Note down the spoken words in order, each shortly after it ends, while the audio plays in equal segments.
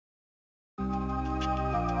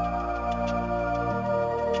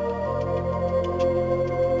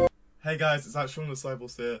Hey guys, it's actually the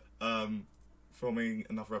Cyborgs here, filming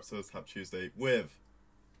another episode of Tap Tuesday with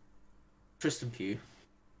Tristan Pugh.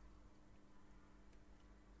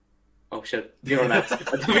 Oh shit, you're next. I'm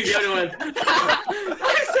the only one.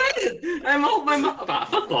 I said it! I'm off my mouth.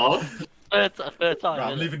 Fuck off. Third time.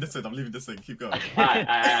 Right, I'm leaving this in, keep going.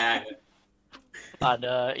 Alright. And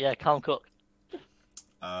yeah, Calum Cook.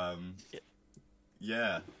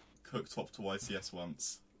 Yeah, Cook topped to YCS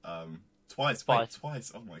once. Twice.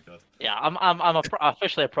 Oh my god. Yeah, I'm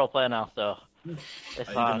officially a pro player now, so. Are you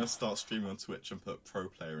gonna start streaming on Twitch and put pro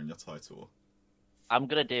player in your title? I'm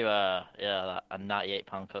gonna do a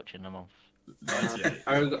 £98 coaching a month. 98.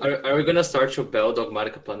 Are we gonna start your Bell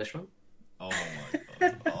Dogmatica punishment? Oh my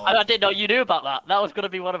god. Oh. I didn't know you knew about that. That was gonna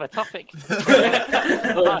be one of the topics.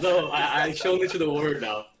 Oh no, I showed it to the world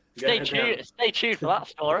now. Stay tuned for that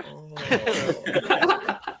story. Oh.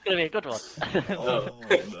 It's gonna be a good one. Oh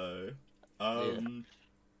no.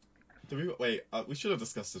 Do we wait? We should have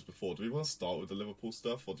discussed this before. Do we want to start with the Liverpool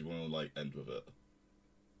stuff, or do you want to like end with it?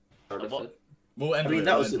 We'll end with it.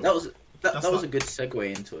 That was a good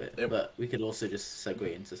segue into it, but we could also just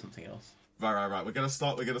segue into something else. Right. We're gonna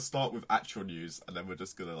start with actual news, and then we're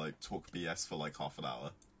just gonna like talk BS for like half an hour.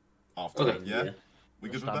 After, Okay. Yeah. We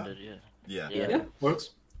good with that? Yeah, works.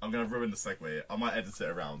 I'm gonna ruin the segue. I might edit it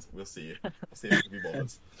around. We'll see. I'll see if we can be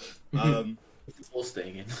bothered. It's all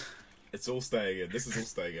staying in. It's all staying in. This is all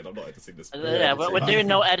staying in. I'm not editing this. Yeah, we're doing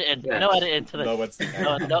no editing. Yeah. No editing to this. No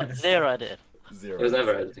editing. No, zero editing. Zero. It was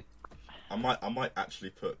never editing. I might actually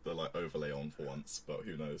put the like overlay on for once, but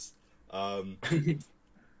who knows?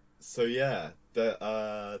 So yeah,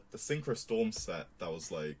 the Synchro Storm set that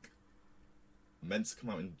was like meant to come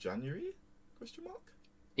out in January? Question mark?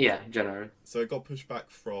 Yeah, January. So it got pushed back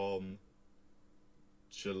from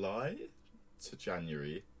July to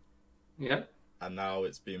January. Yeah. And now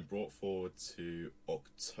it's being brought forward to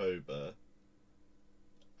October.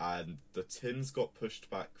 And the tins got pushed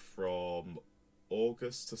back from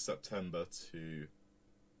August to September to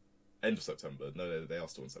end of September. No, they are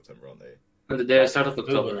still in September, aren't they? They're start of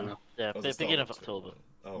October now. Yeah, beginning of October.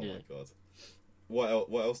 Oh my god. What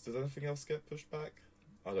else? Did anything else get pushed back?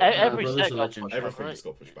 I don't know. Everything Everything's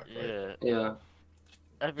got pushed back, right? Yeah.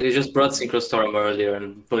 They just brought Synchro Storm earlier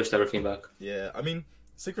and pushed everything back. Yeah, I mean,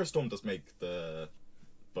 Synchro Storm does make the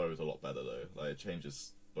boat a lot better though. Like it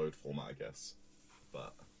changes boat format, I guess.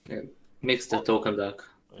 But yeah, makes the token deck.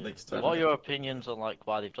 What are your opinions on like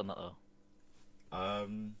why they've done that though? I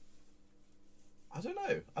don't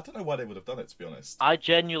know. I don't know why they would have done it, to be honest. I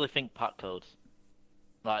genuinely think pack codes.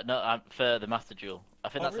 Like no, for the Master Duel. I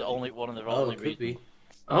think that's really? the only one of the only could reasons. be.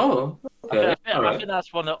 Oh, okay. I think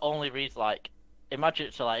that's one of the only reasons. Like, imagine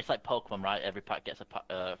it's like Pokemon, right? Every pack gets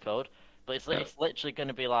a code, but it's literally going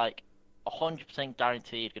to be like 100%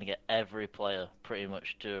 guaranteed going to get every player pretty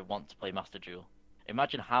much to want to play Master Duel.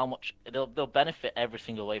 Imagine how much they'll benefit every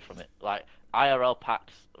single way from it. Like IRL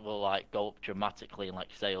packs will like go up dramatically in like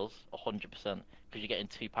sales 100% because you're getting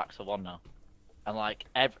 2 packs for 1 now, and like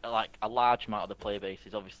a large amount of the player base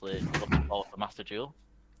is obviously looking forward to Master Duel.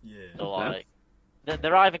 Yeah. So like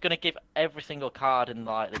they're either going to give every single card in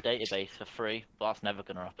like the database for free, but that's never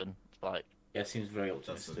going to happen. It's like Yeah, it seems very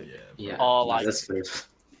optimistic. Yeah. Or like that's good.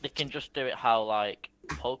 they can just do it how like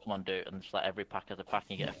Pokemon do it, and just like every pack has a pack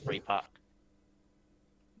and you get a free pack.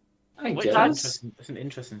 I Which guess. It's an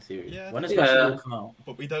interesting theory. Yeah. When does Master Duel come out?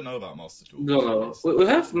 But we don't know about Master Duel. No. We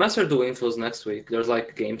have Master Duel infos next week. There's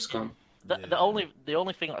like Gamescom. The only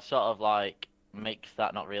thing that sort of like makes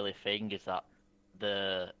that not really a thing is that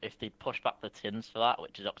if they push back the tins for that,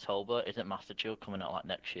 which is October, isn't Master Duel coming out like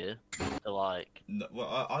next year? So like, No,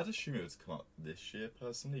 well, I'd assume it would come out this year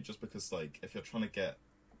personally, just because like if you're trying to get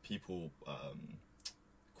people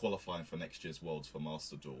qualifying for next year's Worlds for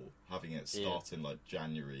Master Duel, having it start in like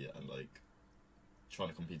January and like trying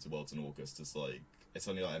to compete to Worlds in August is like it's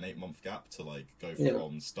only like an 8-month gap to like go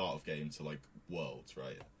from start of game to like Worlds,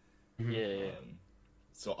 right? yeah.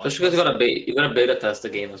 So because you gotta beta test the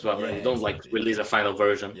game as well, right? You don't like release a final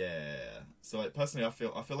version. Yeah. So like personally, I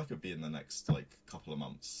feel like it'd be in the next like couple of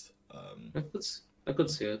months. I could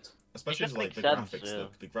see it. Especially as like the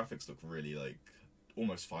graphics look really like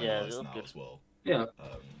almost finalized now as well. Yeah.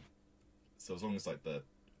 So as long as like the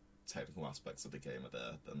technical aspects of the game are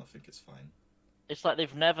there, then I think it's fine. It's like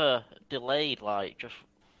they've never delayed like just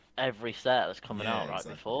every set that's coming out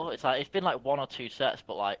before. It's like it's been like 1 or 2 sets,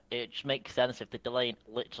 but like it just makes sense if they're delaying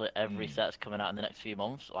literally every set that's coming out in the next few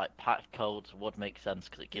months. Like pack codes would make sense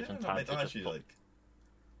because it gives them time to actually like.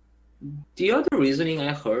 The other reasoning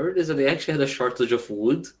I heard is that they actually had a shortage of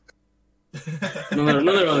wood. No,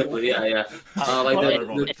 ironically, yeah.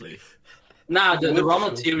 Ironically. Nah, the raw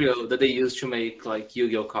material that they use to make like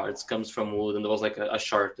Yu-Gi-Oh cards comes from wood, and there was like a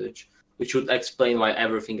shortage, which would explain why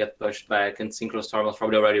everything got pushed back. And Synchro Storm was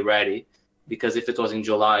probably already ready, because if it was in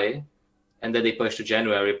July, and then they pushed to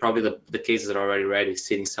January, probably the cases are already ready,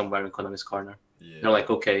 sitting somewhere in Konami's corner. Yeah. They're like,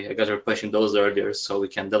 okay, I guess we're pushing those earlier, so we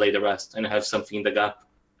can delay the rest and have something in the gap.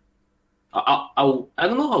 I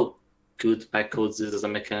don't know how good pack codes is as a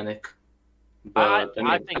mechanic, but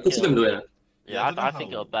I could see them doing it. Yeah, I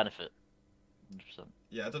think it'll benefit. 100%.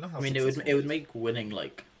 Yeah, I don't know how. I mean, it would make winning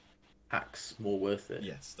like packs more worth it.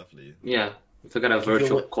 Yes, definitely. Yeah, if we got a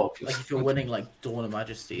virtual copy. Like if you're winning like Dawn of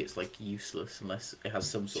Majesty, it's like useless unless it has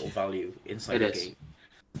some sort of value inside the game.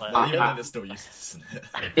 Well, even then it's still useless, isn't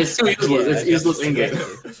it? It's still useless. It's useless in game.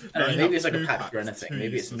 Maybe it's like a pack for anything.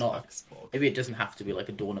 Maybe it's not. Maybe it doesn't have to be like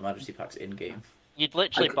a Dawn of Majesty packs in game. You'd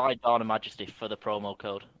literally buy Dawn of Majesty for the promo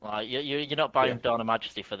code. Like you're not buying Dawn of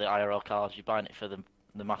Majesty for the IRL cards. You're buying it for the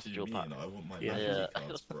Master Duel pack. I want my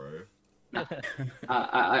cards, bro.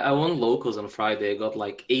 I won locals on Friday. I got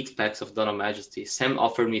like 8 packs of Dawn of Majesty. Sam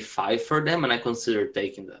offered me 5 for them, and I considered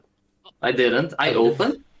taking them. I didn't. I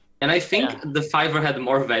opened. And I think the 5er had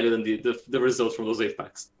more value than the results from those 8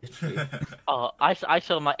 packs. Oh, I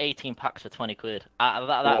sold my 18 packs for 20 quid. That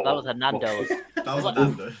was a Nando's. That was a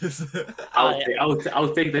Nando's.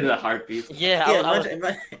 I'll take that in a heartbeat. Yeah,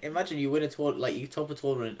 imagine you win a tournament, like you top a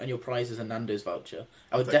tournament and your prize is a Nando's voucher.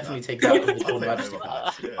 I would definitely take that over the Dawn of Majesty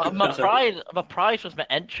packs. My prize was my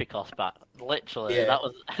entry cost back. Literally, that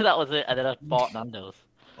was it. And then I bought Nando's.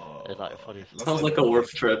 It's like funny. Sounds like a work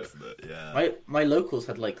trip. Yeah. My locals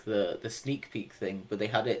had like the sneak peek thing, but they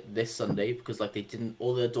had it this Sunday because like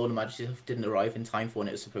all the Dawn of Majesty stuff didn't arrive in time for when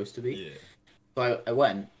it was supposed to be. Yeah. So I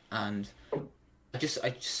went and I just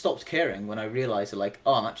stopped caring when I realised that like,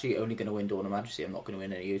 oh, I'm actually only going to win Dawn of Majesty. I'm not going to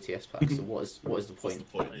win any OTS packs. So what is the point? What's the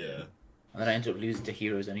point? Yeah. And then I ended up losing to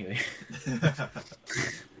Heroes anyway. You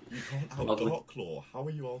can't out Dark Claw. How are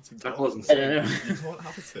you outing Dark That wasn't I don't know. You can't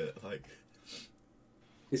have it. Like.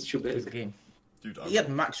 It's too It was big. a game. Dude, He had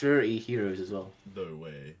max rarity Heroes as well. No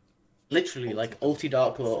way. Literally, like ulti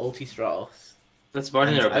Dark Claw, ulti Stratos. That's more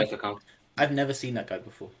than your bank account. I've never seen that guy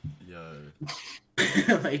before. Yo.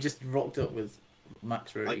 He just rocked up with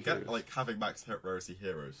max rarity Heroes. Like having max rarity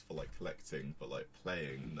heroes for like collecting, but like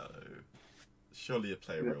playing, no. Surely you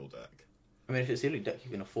play a real deck. I mean, if it's the only deck you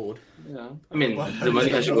can afford. Yeah. I mean, the money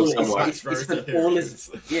has to go somewhere. He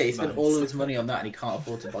spent all of his money on that, and he can't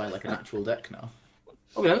afford to buy like an actual deck now.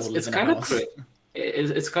 I mean, it's kind of crazy.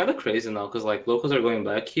 It's kind of crazy now because like locals are going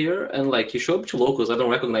back here, and like you show up to locals, I don't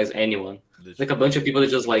recognize anyone. Literally. Like a bunch of people that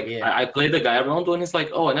just like I played the guy around one. He's like,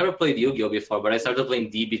 oh, I never played Yu-Gi-Oh before, but I started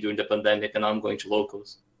playing DB during the pandemic, and now I'm going to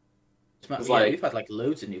locals. We've had like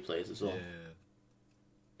loads of new players as well.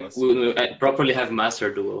 Yeah. We properly have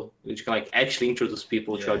Master Duel, which can like actually introduce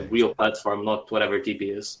people to a real platform, not whatever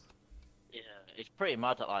DB is. Yeah, it's pretty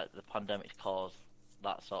mad that like the pandemic caused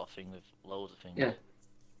that sort of thing with loads of things. Yeah.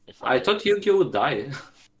 It's like, I thought Yu-Gi-Oh would die.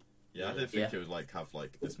 Yeah, I didn't think it would like have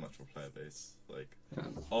like this much of a player base. Like,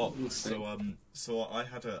 so I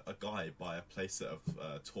had a guy buy a playset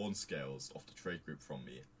of Torn Scales off the trade group from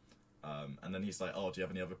me, and then he's like, "Oh, do you have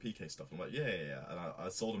any other PK stuff?" I'm like, "Yeah." And I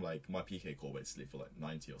sold him like my PK core basically for like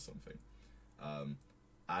 90 or something,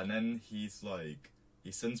 and then he's like,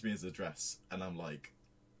 he sends me his address, and I'm like,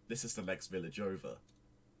 "This is the next village over."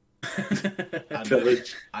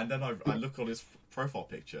 and then I look on his profile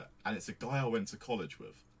picture, and it's a guy I went to college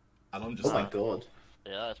with, and I'm just oh my god,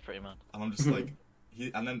 yeah, that's pretty mad. And I'm just like,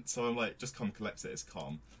 so I'm like, just come collect it, it's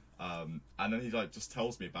calm. And then he like just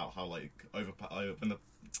tells me about how like when the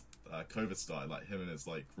COVID started, like him and his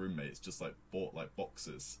like roommates just like bought like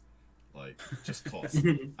boxes, like just cost,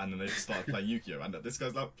 and then they just started playing Yu-Gi-Oh, and this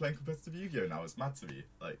guy's like playing competitive Yu-Gi-Oh now. It's mad to me,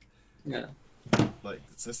 like, like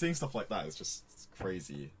so seeing stuff like that is just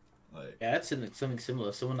crazy. Like, yeah, that's something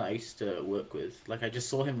similar. Someone that I used to work with, like I just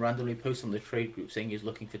saw him randomly post on the trade group saying he's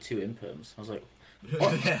looking for 2 imperms. I was like,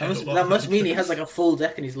 what? that must mean he has like a full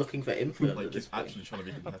deck and he's looking for imperms. Like he's actually trying to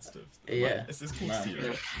be competitive. Yeah, like, it's cool to see.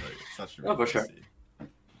 Like, it's actually really cool for sure. to see.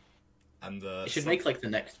 And it should make like the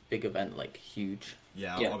next big event like huge.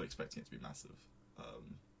 Yeah, I'm expecting it to be massive.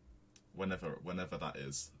 Whenever that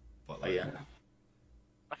is, but like,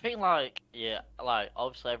 I think like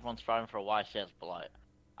obviously everyone's trying for a YCS, but like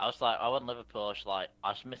I went Liverpool. I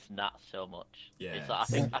just miss Nat so much. Yeah. It's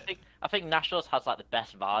like, I think Nationals has like the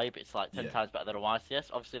best vibe. It's like 10 times better than a YCS.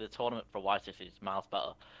 Obviously the tournament for YCS is miles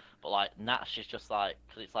better, but like Nats is just like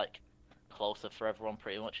because it's like closer for everyone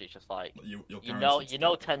pretty much. It's just like you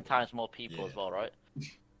know 10 times more people as well, right?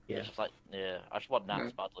 Yeah. It's just like I just want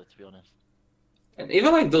Nats badly, to be honest. And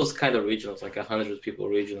even like those kind of regionals, like 100 people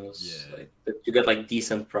regionals, like you get like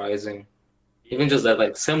decent pricing. Even just that,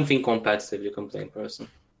 like something competitive you can play in person.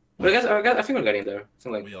 But I think we're getting there. I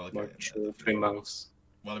think We are like more getting there, 3 months.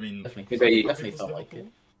 Well, I mean, Definitely felt like it.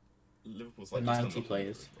 Liverpool's like 90 just under 100,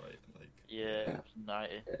 players. right? Like, Yeah,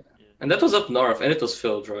 90. Yeah. And that was up north, and it was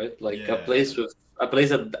filled, right? Like Yeah. a place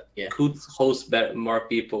that Yeah. could host more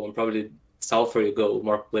people, and probably south where you go,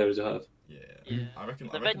 more players you have. yeah. Yeah. I reckon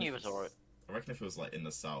The venue was alright. I reckon if it was like in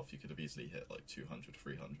the south, you could have easily hit like 200,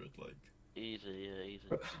 300. Like, Easy, yeah,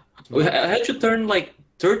 easy. I had to turn like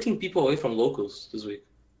 13 people away from locals this week.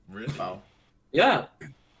 really? Wow. Yeah,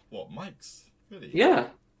 What, Mike's? Really? yeah.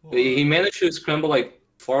 What? He managed to scramble like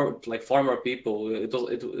four more people.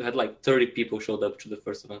 It had like 30 people showed up to the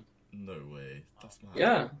first event. No way. That's mad.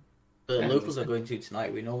 Yeah. The Yeah. locals are going to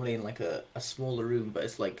tonight. We're normally in like a smaller room, but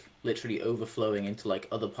it's like literally overflowing into like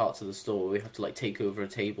other parts of the store. We have to like take over a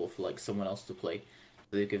table for like someone else to play.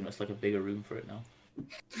 So they've given us like a bigger room for it now.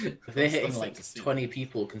 If they're hitting That's like sick to see. 20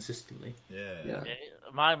 people consistently. Yeah. Yeah.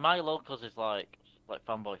 Yeah, my locals is like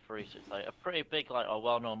Fanboy Free, so it's like a pretty big like or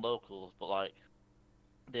well-known locals, but like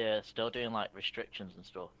they're still doing like restrictions and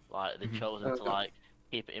stuff. Like they've Mhm. chosen to Okay. like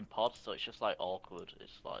keep it in pods, so it's just like awkward.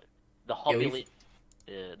 It's like the hobby we've- league.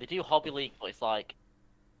 Yeah, they do hobby league, but it's like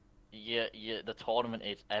the tournament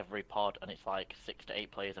is every pod, and it's like 6 to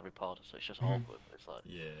 8 players every pod, so it's just Mhm. awkward. It's like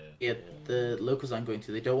Yeah. Yeah, the locals I'm going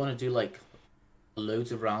to, they don't want to do like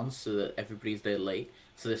loads of rounds so that everybody's there late.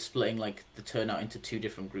 So they're splitting like the turnout into 2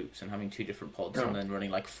 different groups and having 2 different pods, Oh. and then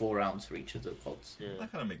running like 4 rounds for each of the pods. yeah.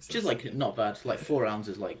 That kind of makes sense. Which is like not bad. Like 4 rounds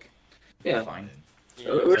is like Yeah. fine. Yeah.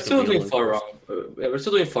 We're like a still real doing 4 locals. rounds. We're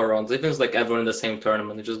still doing 4 rounds. Even if it's like everyone in the same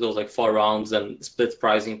tournament, it just goes like 4 rounds and split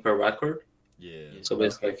pricing per record. Yeah. So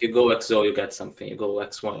basically, if you go XO, you get something. You go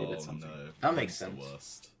X1, you Oh get something. no. That makes Mine's the sense.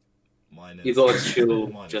 worst. Mine is. You go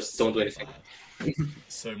X2, mine is just so don't do anything. bad.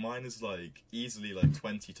 So mine is like easily like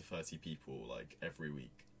 20 to 30 people like every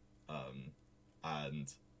week,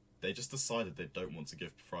 and they just decided they don't want to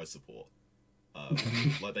give prize support.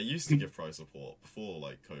 Like they used to give prize support before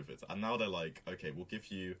like COVID, and now they're like, okay, we'll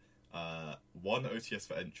give you 1 OTS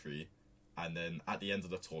for entry, and then at the end of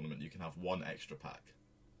the tournament you can have 1 extra pack.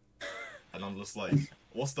 And I'm just like,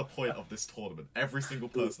 what's the point of this tournament? Every single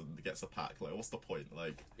person gets a pack. Like, what's the point?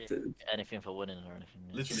 Like, Anything for winning or anything.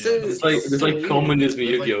 Yeah. literally, So- It's like communism in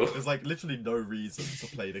there's Yu-Gi-Oh. like, there's like literally no reason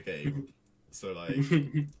to play the game. So like,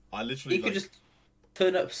 I literally You could like, just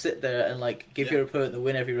turn up, sit there, and like give Yeah. your opponent the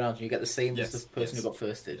win every round, and you get the same Yes, as the person yes, who got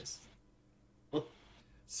firsted. yes. What?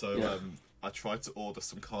 So Yeah. I tried to order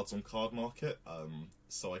some cards on Card Market,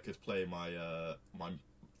 so I could play my my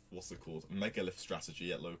what's it called, Megalith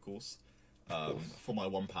strategy at locals, course. for my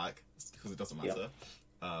 1 pack because it doesn't Yeah.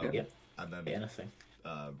 matter. Yeah. And then Anything.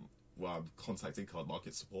 well, I'm contacting Card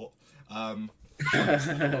Market support.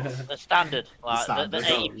 The standard, like standard.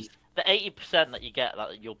 the 80% that you get,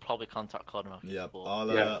 that you'll probably contact Card Market Yeah, support.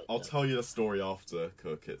 I'll tell you the story after,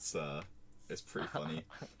 Cook. It's pretty funny.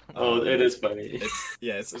 Oh, it is funny.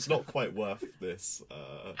 It's not quite worth this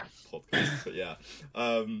podcast, but yeah.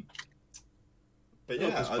 But yeah,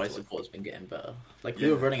 Locals I- price support's been getting better. Like Yeah.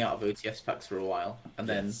 we were running out of OTS packs for a while, and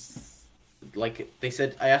then yes. like they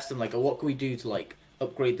said, I asked them like, oh, what can we do to like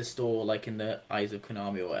upgrade the store like in the eyes of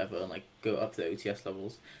Konami or whatever, and like go up the OTS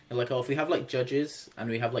levels. They're like, oh, if we have like judges and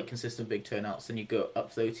we have like consistent big turnouts, then you go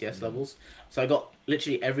up the OTS levels. So I got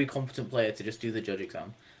literally every competent player to just do the judge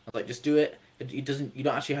exam. I was like, just do it. It doesn't. You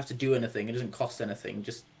don't actually have to do anything. It doesn't cost anything.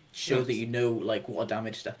 Just show that you know like what a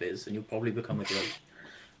damage step is, and you'll probably become a judge.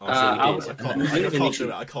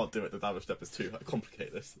 I can't do it. The damage step is too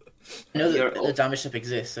complicated. I know You're- that the damage step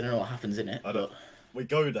exists. I don't know what happens in it. I don't. We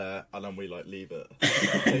go there and then we like leave it.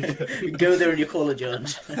 But you go there and you call a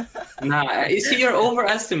judge. Nah, you see, you're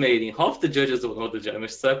overestimating. Half the judges don't know what the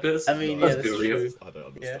damage step is. I mean, No, yeah, Let's that's be real. true. I don't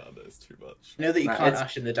understand it. It's too much. I know that you Nah, can't it's-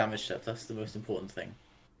 ash in the damage step. That's the most important thing.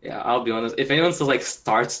 Yeah, I'll be honest. If anyone says like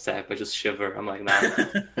start step, I just shiver. I'm like, nah,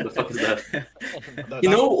 what the fuck is that? No, You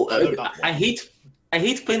know, I know that I one.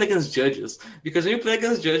 hate playing against judges because when you play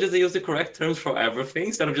against judges, they use the correct terms for everything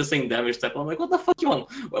instead of just saying damage step. I'm like, what the fuck you want?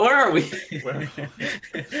 Where are we? Where-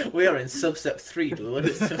 We are in substep 3, dude. What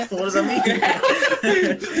does that mean?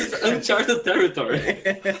 It's uncharted territory.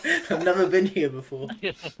 I've never been here before.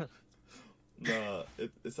 No,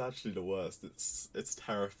 it's actually the worst. It's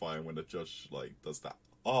terrifying when a judge like does that.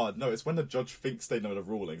 Oh no, it's when the judge thinks they know the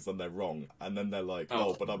rulings and they're wrong, and then they're like,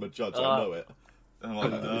 "Oh, but I'm a judge, I know it." And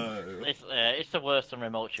I'm like, "No." It's the worst on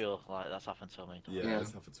remote show. Like that's happened so many times. Yeah, Yeah.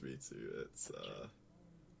 it's happened to me too. It's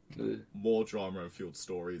more drama and fueled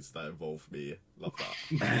stories that involve me. Love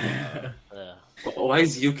that. Yeah. Why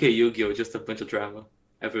is UK Yu-Gi-Oh just a bunch of drama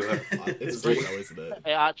everywhere? It's great though, isn't it? It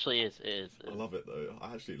actually is. It is. I love it though.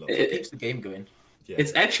 I actually love It it. keeps the game going. Yeah.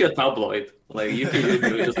 It's actually a tabloid. Like you can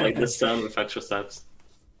do just like the sun with extra steps.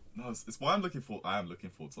 No, it's why I'm looking for. I am looking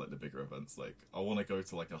forward to like the bigger events. Like I want to go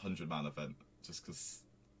to like 100-man event just because.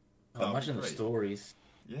 Oh, imagine the stories.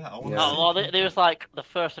 Yeah, I want. Yeah. Oh, well, there was like the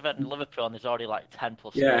first event in Liverpool, and there's already like 10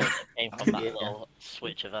 plus Yeah. stories that came from that Yeah. little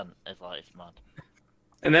Switch event. It's like it's mad.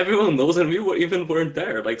 And everyone knows, and we weren't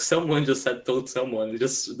there. Like someone just told someone. It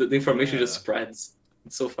just the information just spreads.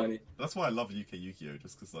 It's so funny. That's why I love UK Yu-Gi-Oh!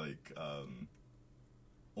 Just because like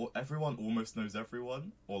or everyone almost knows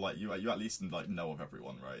everyone, or like you at least like know of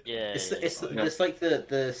everyone, right? Yeah. It's like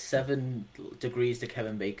the 7 degrees to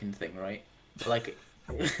Kevin Bacon thing, right? Like.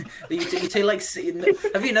 you take like.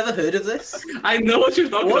 Have you never heard of this? I know what you're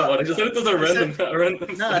talking What? about. I just thought it was a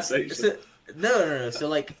random No, sensation. no. So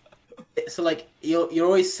like you're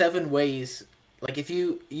always 7 ways. Like if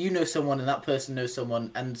you know someone and that person knows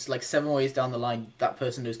someone, and it's like 7 ways down the line that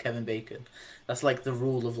person knows Kevin Bacon. That's like the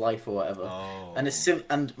rule of life or whatever. Oh. And it's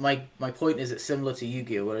and my point is it's similar to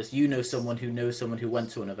Yu-Gi-Oh! Whereas you know someone who went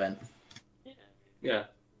to an event. Yeah.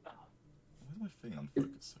 Why do my thing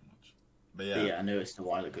unfocus so much? But yeah, I noticed a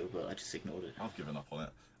while ago, but I just ignored it. I've given up on it.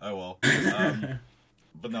 Oh well.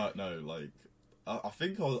 But no, like I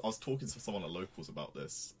think I was talking to someone at locals about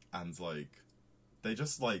this, and like they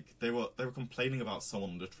just like they were complaining about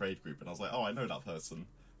someone in the trade group, and I was like, oh, I know that person.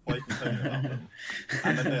 Why are you complaining about them?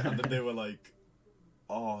 And then they were like,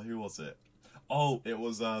 oh, who was it? Oh, it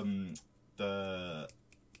was the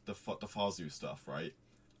Fazu stuff, right?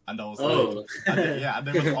 And I was like, and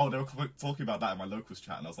they were talking about that in my locals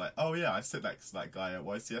chat, and I was like, oh yeah, I sit next to that guy at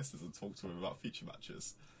YCS and talk to him about feature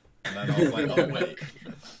matches. And then I was like, oh wait,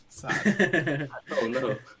 sad. Oh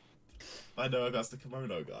no. I know that's the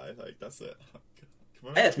kimono guy. Like that's it.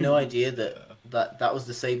 I had no idea that was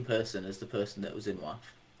the same person as the person that was in WAF.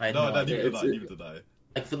 I had no idea. Neither did I.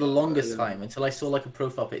 Like for the longest time, until I saw like a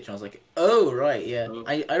profile picture, I was like, "Oh right, yeah."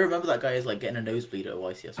 I remember that guy as like getting a nosebleed at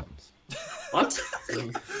YCS once. What?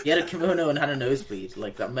 He had a kimono and had a nosebleed.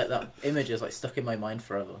 Like that image is like stuck in my mind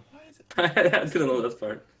forever. I didn't know that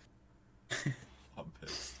part. I'm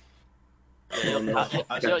pissed.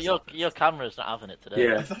 Your camera's not having it today.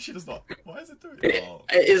 Yeah. It's actually just not. Why is it doing it?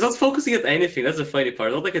 It's not focusing at anything. That's the funny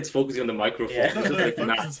part. Not like it's focusing on the microphone. Yeah. No, Like, it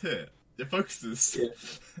focuses here. It focuses. Yeah.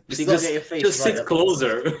 You gotta get your face just right sit up.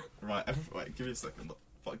 closer. Right, wait, give me a second.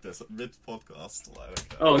 Fuck this. Mid podcast. Like,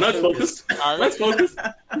 okay. Oh, not focus. Let's focus.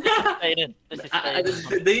 Staying in. This is staying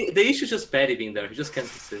in. The issue is just Patty being there. He just can't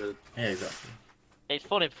consider it. Yeah, exactly. It's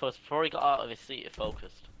funny because before he got out of his seat, it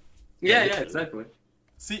focused. Yeah, exactly.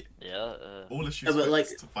 See, Yeah. all issues No, but like,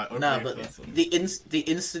 fixed by no, opening but a person. the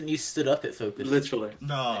instant you stood up, it focused. Literally.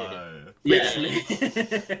 No, Yeah.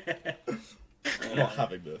 I'm not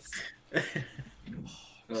having this.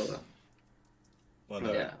 Oh, Well,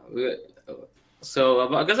 no. yeah.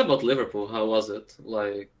 So I guess about Liverpool, how was it?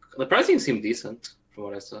 Like the pricing seemed decent from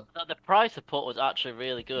what I saw. The price support was actually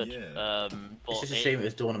really good. Yeah. But It's just a shame it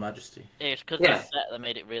was Dawn of Majesty. It's because Yeah. the set that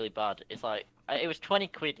made it really bad. It's like it was 20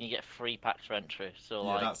 quid and you get 3 packs for entry. So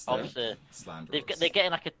like that's obviously slanderous. they're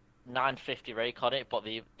getting like a 950 rake on it, but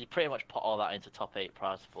they pretty much put all that into top 8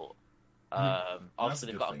 prize support.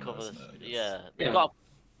 Obviously they've got to cover this. They've got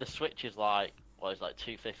the Switch is like what is like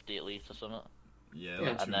 250 at least or something. Yeah, Yeah.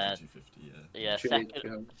 like And then- 250, Yeah,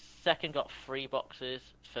 second got 3 boxes,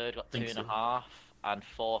 third got Think 2.5, and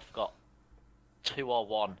fourth got 2 or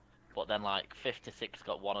 1. But then like 5th to 6th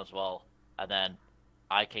got 1 as well, and then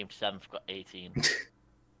I came 7th, got 18.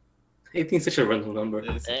 18 is such a random number.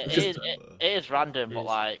 It is random, but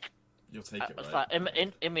like You'll take it, it's right?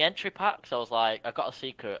 like in my entry packs, I was like, I got a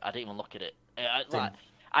secret, I didn't even look at it.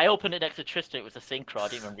 I opened it next to Tristan, it was a synchro, I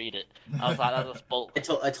didn't even read it. I was like, that's a bulk.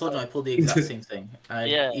 I told him I pulled the exact same thing. I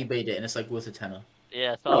Yeah. eBayed it and it's like worth a tenner.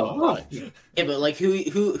 Yeah, so Oh, Yeah, but like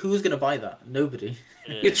who's gonna buy that? Nobody.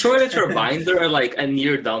 You throw it at your binder, or like a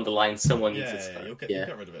year down the line, someone needs it. Yeah, you'll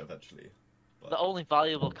get rid of it eventually. But... The only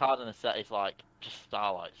valuable card in the set is like just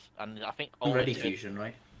Starlights, and I think only Ready Fusion,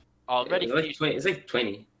 right? Oh, Ready It's like Fusion. 20. It's like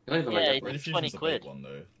 20. Not even Yeah, like it's that. Ready like Fusion's 20 a quid. big one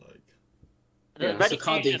though. Like, The Yeah. It's Ready a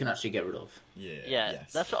card that you Fusion, can actually get rid of. yeah,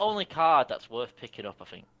 yes, that's the only. only card that's worth picking up. I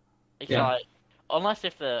think. It's Yeah. like unless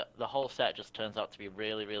if the whole set just turns out to be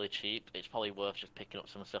really really cheap, it's probably worth just picking up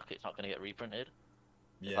some stuff. It's not going to get reprinted.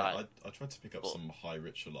 Yeah, Like- I tried to pick up some high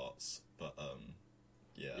ritual arts, but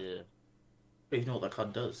yeah. Yeah. But you know what that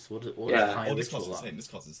card does? What is Yeah. high Oh, this ritual card's at? insane. This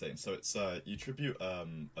card's insane. So it's you tribute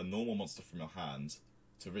a normal monster from your hand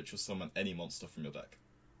to ritual summon any monster from your deck.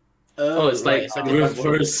 Oh, it's like a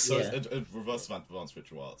reverse. So Yeah. it's a reverse advanced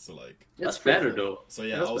ritual art. So like, That's That's pretty better cool. though. so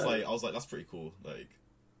yeah, That's I was better. like, that's pretty cool. Like,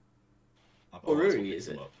 What might as well rarity pick is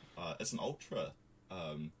them it? up. It's an ultra.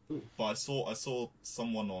 But I saw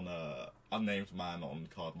someone on unnamed man on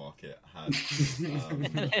Card Market had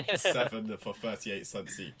 7 for 38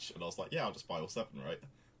 cents each, and I was like, yeah, I'll just buy all 7, right?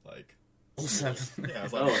 Like All 7. Yeah, I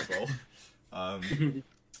was like, might as well.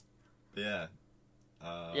 Yeah.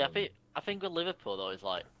 Yeah, I think with Liverpool though is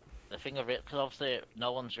like the thing of it, because obviously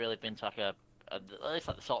no one's really been to like at least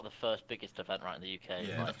like the sort of the first biggest event right in the UK.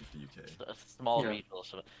 Yeah, Like, the UK. a small regional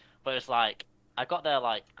sort of, but it's like I got there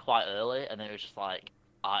like quite early, and it was just like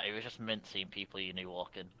it was just mint seeing people you knew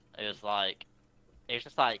walking. It was just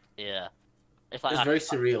like yeah, it's like It was very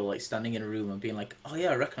surreal, like standing in a room and being like, "Oh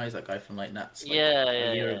yeah, I recognize that guy from like Nats." Like,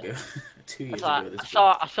 a year ago, 2 years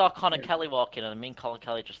ago. I saw Conor Kelly walking, and me and Colin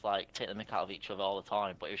Kelly just like take the mick out of each other all the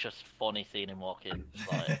time. But it was just funny seeing him walking.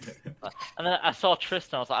 And then I saw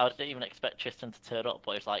Tristan. I was like, I didn't even expect Tristan to turn up,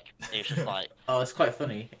 but it was just like. Oh, it's quite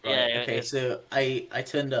funny. Right? Yeah. Okay, so I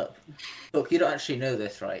turned up. Look, you don't actually know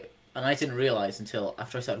this, right? And I didn't realize until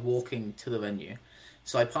after I started walking to the venue.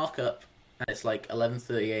 So I park up, and it's like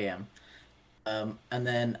 11:30 a.m. And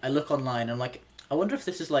then I look online, and I'm like, I wonder if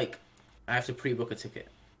this is like I have to pre-book a ticket,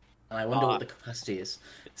 and I wonder what the capacity is.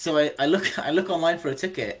 So I look online for a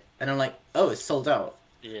ticket, and I'm like, oh, it's sold out.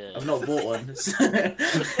 Yeah. I've not bought one. And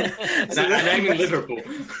I'm in Liverpool.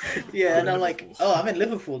 Yeah, and I'm like, oh, I'm in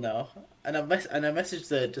Liverpool now. And I messaged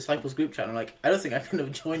the Disciples group chat, and I'm like, I don't think I can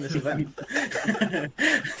have joined this event. I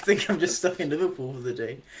think I'm just stuck in Liverpool for the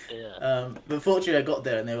day. Yeah. But fortunately, I got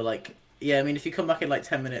there, and they were like, yeah, I mean, if you come back in like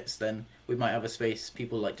 10 minutes, then we might have a space.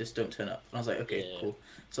 People like just don't turn up. And I was like, okay, cool.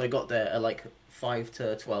 So I got there at like 5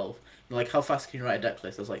 to 12. And like, how fast can you write a deck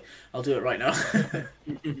list? I was like, I'll do it right now.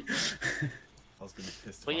 I was gonna be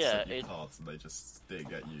pissed if I sent you cards and they just didn't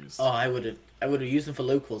get used. Oh, I would have used them for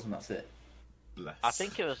locals, and that's it. Bless. I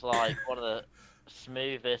think it was like one of the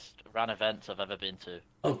smoothest ran events I've ever been to.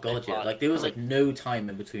 Oh god, yeah. Like there was like no time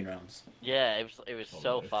in between rounds. Yeah, it was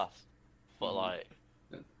so fast. But like,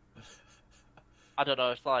 I don't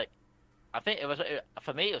know. It's like, I think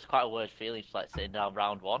for me it was quite a weird feeling, just like sitting down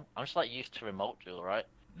round 1. I'm just like used to remote duel, right?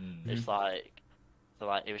 Mm-hmm. It's like, so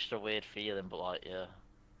like it was just a weird feeling, but like yeah.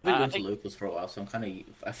 I've been going to locals for a while, so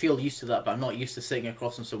I feel used to that, but I'm not used to sitting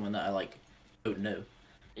across from someone that I like don't know.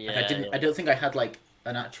 Yeah, I don't think I had like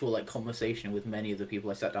an actual like conversation with many of the people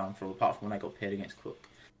I sat down from, apart from when I got paired against Cook.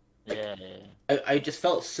 Like, I just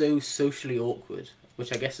felt so socially awkward,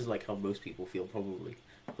 which I guess is like how most people feel probably.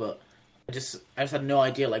 But I just had no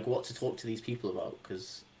idea like what to talk to these people about,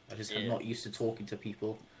 because I just am not used to talking to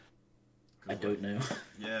people I don't know.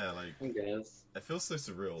 Yeah, like I guess it feels so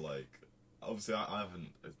surreal. Like obviously I haven't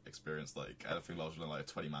experienced like anything larger than like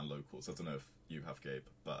 20-man locals. I don't know if you have, Gabe,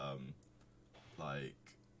 but like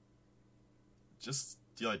just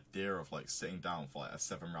the idea of like sitting down for like a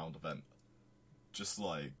 7-round event, just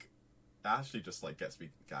like it actually just like gets me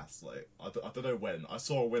gassed. Like I don't know when I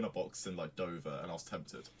saw a winner box in like Dover and I was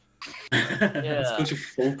tempted. it's going to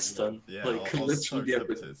Folkestone. Yeah, like, I was so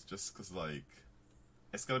tempted just because like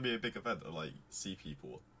it's gonna be a big event to like see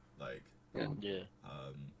people like. Yeah.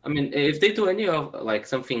 I mean, if they do any of like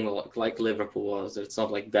something like Liverpool was, it's not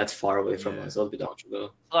like that far away from us. I'll be down to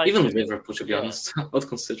go. Like, even Liverpool, to be honest, I would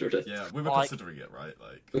consider it. Yeah, we were considering it, right?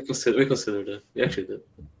 Like we considered it. We actually did.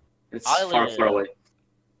 It's far away.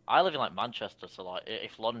 I live in like Manchester, so like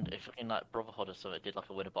if in like Brotherhood or something did like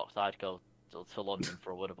a winner box, I'd go to London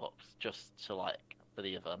for a winner box just to like for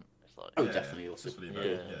the event. It's like definitely also for the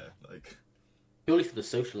event. Yeah, like purely for the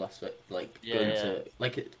social aspect, like going to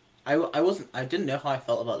like it. I didn't know how I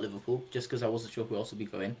felt about Liverpool just because I wasn't sure who else would be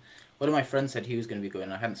going. One of my friends said he was going to be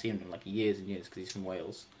going. I hadn't seen him in like years and years because he's from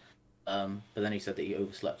Wales. But then he said that he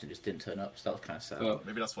overslept and just didn't turn up, so that was kind of sad. Oh,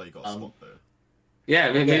 maybe that's why you got a spot though.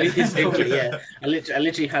 Yeah, maybe he's probably, yeah. I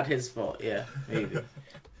literally had his spot. Yeah, maybe.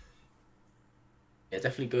 Yeah,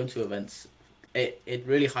 definitely going to events. It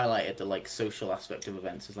really highlighted the like social aspect of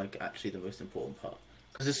events as like actually the most important part.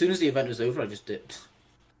 Because as soon as the event was over, I just dipped.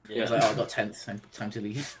 Yeah. I was like, I got 10th, time to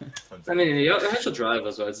leave. I mean, you have to drive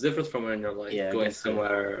as well. It's different from when you're like going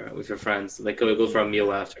somewhere with your friends, like go for a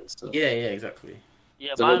meal after and stuff. Yeah, exactly.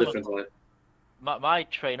 Yeah, it's a whole different way. My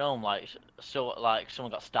train home, like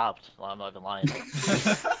someone got stabbed. Like, I'm not even lying.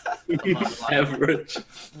 Average.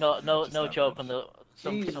 No joke. On the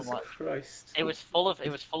Jesus Christ. It was full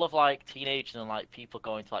of like teenagers and like people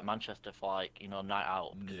going to like Manchester for like night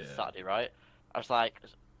out because it's Saturday, right? I was like.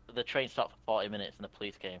 The train stopped for 40 minutes and the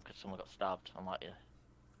police came because someone got stabbed. I'm like,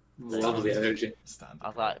 lovely energy. I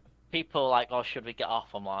was like, people like, oh, should we get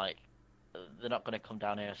off? I'm like, they're not going to come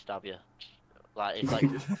down here and stab you. Like it's like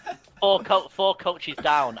four coaches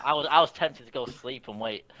down. I was tempted to go sleep and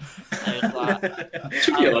wait. And it was like,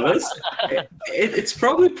 To be honest, it's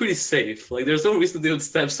probably pretty safe. Like, there's no reason they would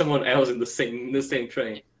stab someone else in the same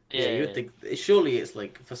train. Yeah, you would think. Surely it's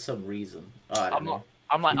like for some reason. I don't know.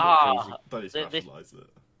 I'm like, Don't need to rationalise it.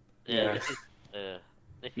 Yeah.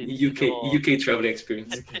 This is UK traveling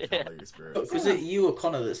experience. UK travelling experience. Was it you or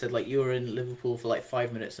Connor that said like you were in Liverpool for like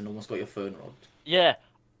 5 minutes and almost got your phone robbed? Yeah,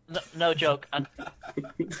 no joke. And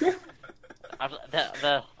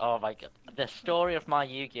oh my god, the story of my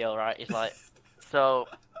Yu-Gi-Oh, right, is like, so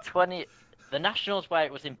the Nationals where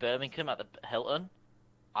it was in Birmingham at the Hilton.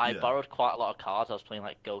 I borrowed quite a lot of cards. I was playing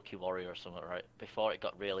like Goku Warrior or something, right? Before it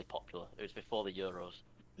got really popular. It was before the Euros.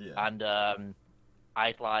 Yeah. And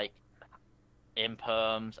I'd like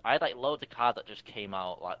imperms. I had like loads of cards that just came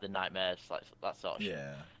out, like the Nightmares, like that sort of shit.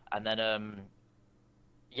 Yeah. And then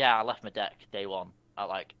I left my deck day one at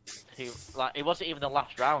like it wasn't even the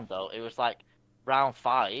last round though. It was like round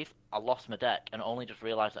 5. I lost my deck and only just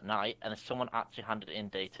realised at night, and then someone actually handed it in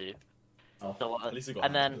day 2. Oh. So, At least it got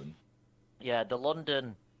and then handed. yeah, the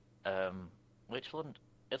London, which London?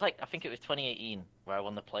 It's like I think it was 2018 where I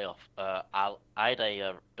won the playoff. I had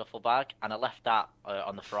a duffel bag and I left that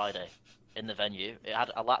on the Friday in the venue. It had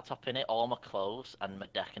a laptop in it, all my clothes and my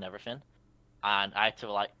deck and everything. And I had to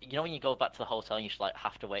like, you know, when you go back to the hotel, and you should like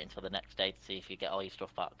have to wait until the next day to see if you get all your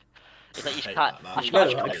stuff back. It's like you Hate can't. that,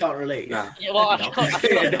 man. No, I can't relate. Nah. Yeah, well, I No. can't.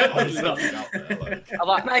 Honestly, nothing out there, like, I'm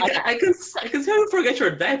like, I can tell you forget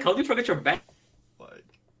your deck. How do you forget your back? like,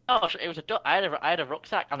 oh, it was I had a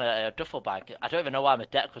rucksack and a duffel bag. I don't even know why my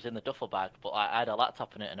deck was in the duffel bag, but I had a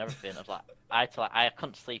laptop in it and everything. I was like, I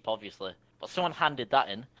couldn't sleep obviously, but someone handed that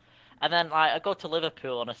in, and then like I go to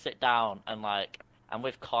Liverpool and I sit down and like I'm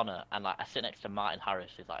with Connor and like I sit next to Martin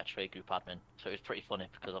Harris, who's like a trade group admin. So it was pretty funny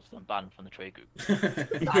because obviously I'm banned from the trade group.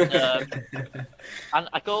 And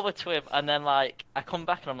I go over to him and then like I come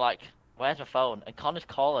back and I'm like, where's my phone? And Connor's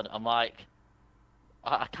calling. I'm like,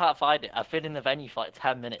 I can't find it. I've been in the venue for like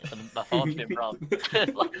 10 minutes and my phone's been robbed. This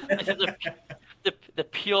is the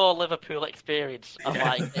pure Liverpool experience. I'm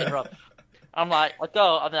like, getting robbed. I'm like, I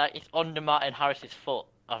go. I'm like, it's under Martin Harris's foot.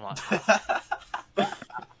 I'm like,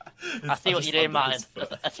 I see what you're doing, Martin.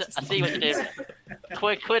 I see what you're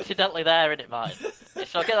doing. Coincidentally, there, isn't it, Martin?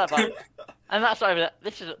 So I get that back, and that's not even.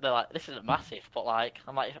 This isn't massive, but like,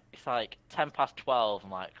 I'm like, it's like 12:10. I'm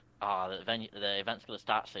like, the event's gonna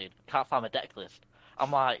start soon. Can't find my deck list.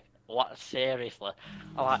 I'm like, what? Seriously?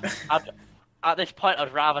 I'm like, at this point,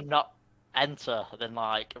 I'd rather not enter than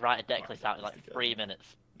like write a deck list out in like 3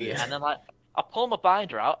 minutes. Yeah. And then like, I pull my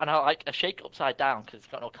binder out and I shake it upside down because it's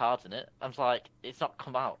got no cards in it. I was like, it's not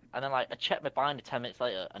come out. And then like I check my binder 10 minutes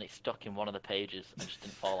later and it's stuck in one of the pages and just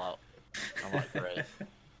didn't fall out. I'm like, great.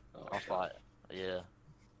 I was like, yeah.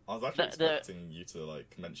 I was actually expecting you to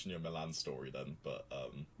like mention your Milan story then, but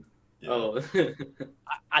yeah. Oh.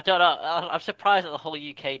 I don't know. I'm surprised that the whole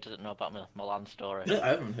UK doesn't know about my Milan story. No, I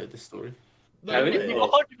haven't heard this story. No, Haven't wait, you? You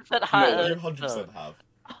 100% have. you 100% have.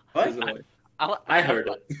 What? I heard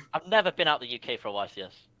it. I've never been out the UK for a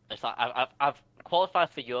YCS. It's like I've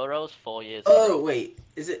qualified for Euros 4 years. Oh wait,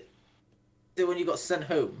 is it when you got sent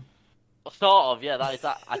home? Sort of, yeah. That is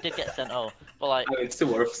that. I did get sent home, but like, I mean, it's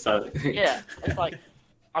still worth studying. yeah, it's like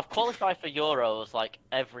I've qualified for Euros like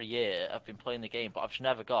every year. I've been playing the game, but I've just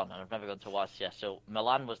never gone, and I've never gone to YCS. So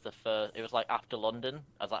Milan was the first. It was like after London.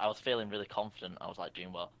 I was feeling really confident. I was like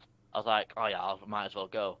doing well. I was like, oh yeah, I might as well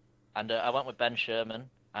go. And I went with Ben Sherman,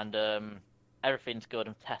 and everything's good.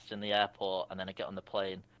 I'm testing the airport, and then I get on the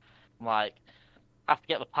plane. I'm like, I have to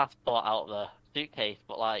get my passport out of the suitcase,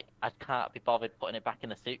 but like I can't be bothered putting it back in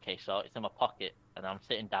the suitcase, so it's in my pocket. And I'm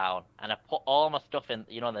sitting down, and I put all my stuff in,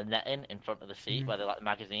 you know, the netting in front of the seat where they're like the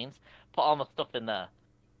magazines. Put all my stuff in there.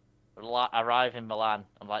 Arrive in Milan.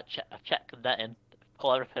 I'm like, I check the netting,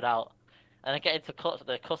 pull everything out, and I get into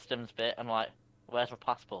the customs bit. I'm like, where's my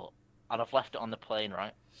passport? And I've left it on the plane,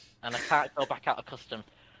 right? And I can't go back out of customs.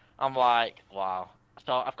 I'm like, wow.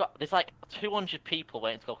 So there's like 200 people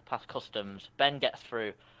waiting to go past customs. Ben gets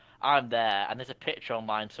through. I'm there, and there's a picture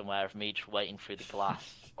online somewhere of me just waiting through the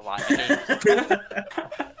glass. Like,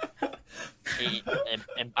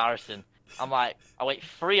 embarrassing. I'm like, I wait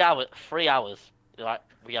 3 hours. They're like,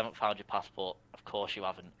 we haven't found your passport. Of course you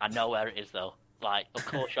haven't. I know where it is though. Like, of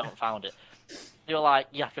course you haven't found it. You're like,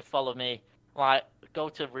 you have to follow me. Like, go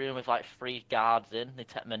to a room with like 3 guards in. They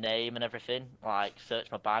take my name and everything. Like,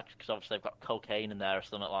 search my bag because obviously I've got cocaine in there or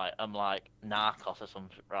something. Like, I'm like narcos or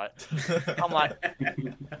something, right? I'm like,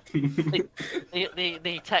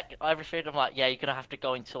 the tech everything. I'm like, yeah, you're gonna have to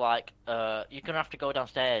go into like, you're gonna have to go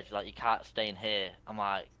downstairs. Like, you can't stay in here. I'm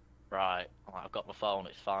like, right. I'm like, I've got my phone.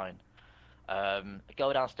 It's fine. I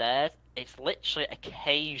go downstairs. It's literally a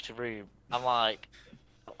caged room. I'm like,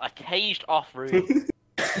 a caged off room.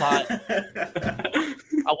 Like, I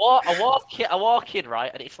walk in,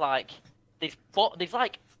 right, and it's like there's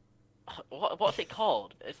like what's it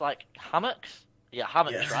called? It's like hammocks. Yeah,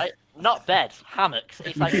 hammocks, right? Not beds, hammocks.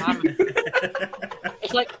 It's like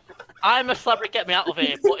it's like I'm a celebrity, get me out of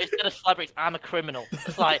here. But instead of celebrities, I'm a criminal.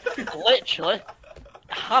 It's like literally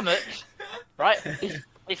hammocks, right?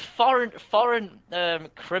 It's foreign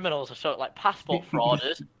criminals or sort of like passport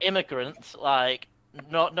frauders, immigrants, like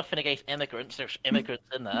nothing against immigrants, there's immigrants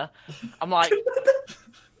in there. I'm like,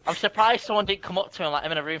 I'm surprised someone didn't come up to me like,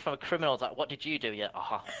 I'm in a room full of criminals, like, what did you do? Yeah,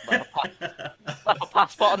 left a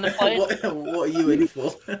passport on the plane. What are you in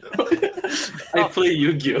for? I play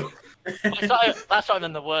Yu-Gi-Oh! That's not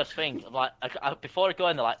even the worst thing. I'm like, before I go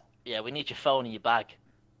in, they're like, yeah, we need your phone in your bag.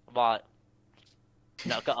 I'm like,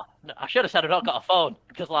 no, I should have said I've not got a phone,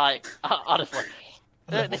 because like, honestly,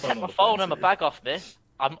 they took my phone and my bag off me.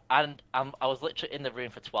 I was literally in the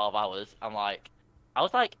room for 12 hours. I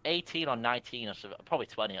was like 18 or 19 or something, probably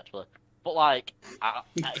 20 actually. But like, I've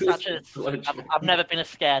never been as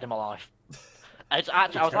scared in my life. I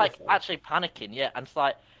was like actually panicking, yeah. And it's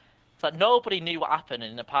like nobody knew what happened,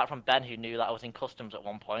 and apart from Ben, who knew that I was in customs at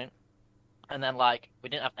one point. And then like we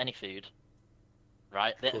didn't have any food,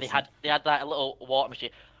 right? They had that little water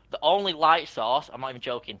machine. The only light source, I'm not even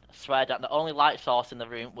joking, I swear down, the only light source in the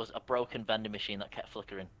room was a broken vending machine that kept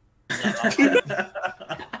flickering. Not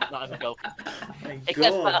even joking. It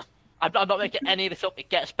gets better. I'm not making any of this up. It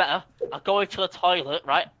gets better. I go into the toilet,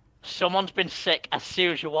 right? Someone's been sick as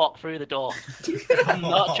soon as you walk through the door. I'm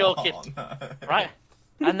not joking. Right?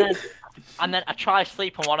 And then I try to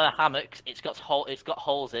sleep on one of the hammocks. It's got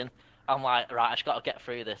holes in. I'm like, right, I just got to get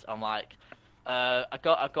through this. I'm like, I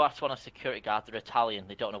go after one of the security guards. They're Italian.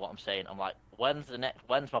 They don't know what I'm saying. I'm like, when's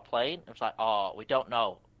my plane? It's like, oh, we don't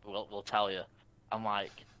know. We'll tell you. I'm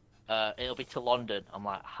like, it'll be to London. I'm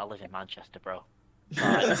like, I live in Manchester, bro.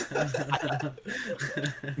 Right?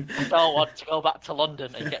 I don't want to go back to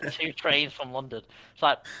London and get 2 trains from London. It's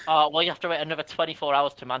like, oh, well, you have to wait another 24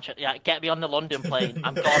 hours to Manchester. Yeah, get me on the London plane.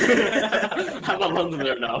 I'm gone. I'm a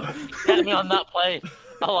Londoner now. Get me on that plane.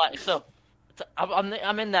 I'm like, so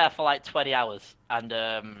I'm in there for like 20 hours, and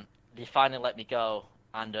they finally let me go,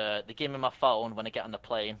 and they give me my phone when I get on the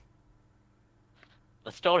plane.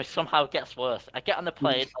 The story somehow gets worse. I get on the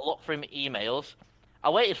plane, I look through my emails. I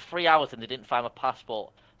waited 3 hours and they didn't find my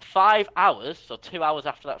passport. 5 hours, so 2 hours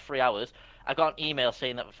after that 3 hours, I got an email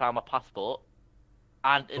saying that we found my passport,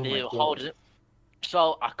 and they were holding it.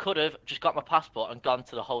 So I could have just got my passport and gone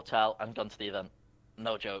to the hotel and gone to the event.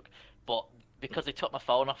 No joke. But because they took my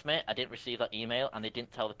phone off me, I didn't receive that email, and they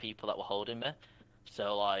didn't tell the people that were holding me.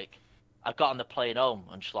 So like, I got on the plane home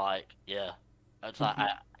and just like, yeah, it's like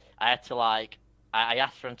I had to like, I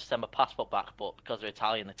asked for them to send my passport back, but because they're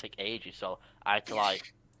Italian, they take ages. So I had to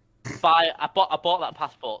like I bought that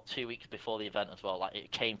passport 2 weeks before the event as well. Like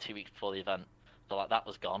it came 2 weeks before the event, so like that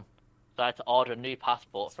was gone. So I had to order a new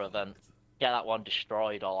passport for event, get that one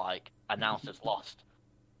destroyed or like announced as lost,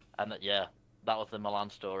 and that was the Milan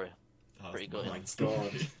story. Pretty good. Oh my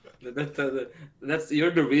god. That's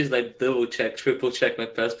you're the reason I triple check my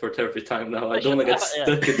passport every time now. I don't want to get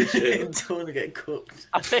stuck in the jail. I don't want to get cooked.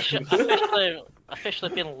 Officially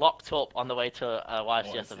been locked up on the way to a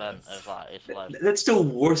YCS event. It's like that's the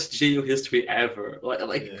worst jail history ever. Like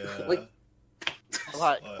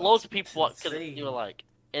loads of people. Because you were like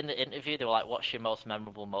in the interview, they were like, "What's your most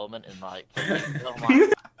memorable moment?" And like,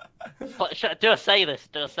 do I say this?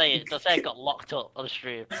 Do I say it? Do I say I got locked up on the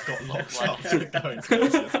stream? Got locked up going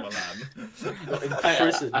to Milan.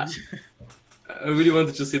 I really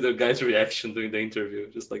wanted to see the guy's reaction during the interview.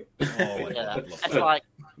 Just like, It's like,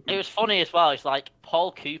 it was funny as well. It's like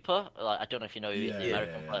Paul Cooper. Like, I don't know if you know who he's the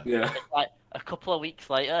American player. Yeah. It's like a couple of weeks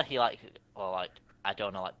later, he I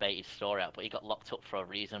don't know, like bait his story out, but he got locked up for a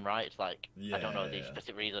reason, right? It's like I don't know the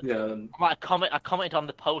specific reason. Yeah. I commented on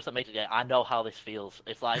the post that made it. Yeah, I know how this feels.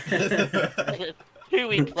 It's like 2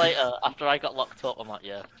 weeks later after I got locked up, I'm like,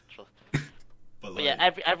 yeah. But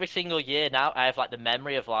yeah, every single year now, I have like the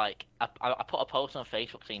memory of like I put a post on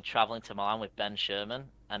Facebook saying traveling to Milan with Ben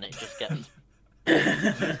Sherman, and it just gets.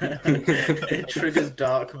 It triggers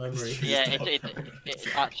dark memories. Yeah, it's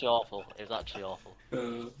actually awful. It was actually awful.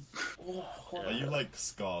 Are you like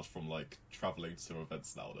scarred from like traveling to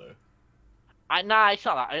events now though? Nah, it's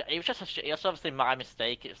not that. It was just it's obviously my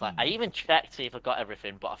mistake. It's like I even checked to see if I got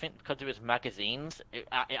everything, but I think because it was magazines,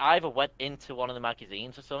 I either went into one of the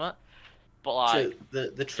magazines or something, But like, So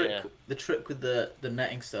the trick with the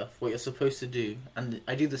netting stuff, what you're supposed to do, and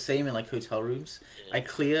I do the same in like hotel rooms. Yeah. I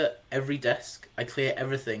clear every desk. I clear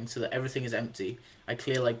everything so that everything is empty. I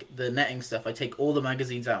clear like the netting stuff. I take all the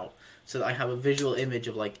magazines out so that I have a visual image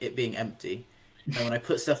of like it being empty. And when I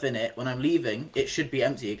put stuff in it, when I'm leaving, it should be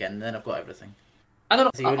empty again. And then I've got everything. I don't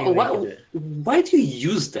That's the only know. way you can do it. Why do you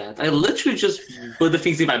use that? I literally just put the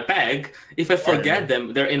things in my bag. If I forget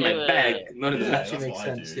them, they're in my bag, not in the that's bag. makes what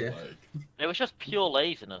sense, I do. yeah. Like, it was just pure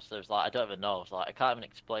laziness. There's like, I don't even know. It's like I can't even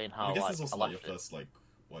explain how. I guess like, it's also I like your left it. first like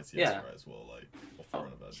YCS Yeah. right as well, like or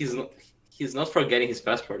foreign event. He's not forgetting his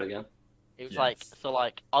passport again. It was Yes. like so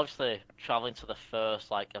like obviously traveling to the first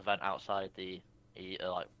like event outside the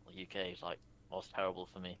like UK is like was terrible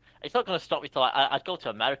for me. It's not going to stop me till like I'd go to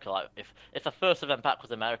America. Like if the first event back was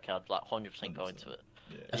America, I'd like 100% go into it.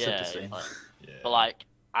 Yeah. That's Yeah, not the it's same. like- Yeah. But like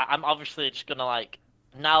I'm obviously just gonna like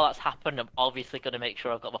now that's happened. I'm obviously gonna make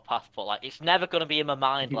sure I've got my passport. Like it's never gonna be in my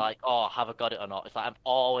mind like oh have I got it or not. It's like I'm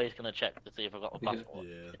always gonna check to see if I've got my passport.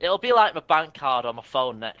 Yeah. It'll be like my bank card on my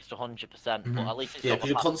phone next to 100%, but at least it's Yeah, on because my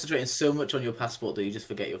you're passport. concentrating so much on your passport that you just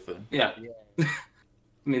forget your phone. Yeah. I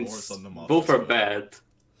mean, Or it's on the master both are screen. bad,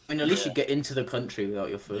 I mean, at least Yeah. you get into the country without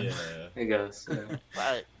your phone. Yeah. I guess. Yeah.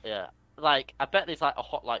 Like, yeah. Like, I bet there's like a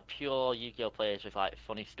hot, like pure Yu-Gi-Oh players with like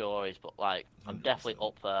funny stories, but like, I'm 100%. definitely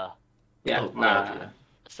up there. Yeah, Oh, nah. God, yeah.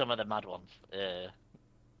 Some of the mad ones. Yeah.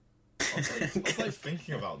 I was like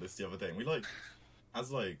thinking about this the other day, and we like,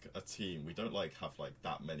 as like a team, we don't like have like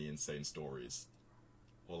that many insane stories,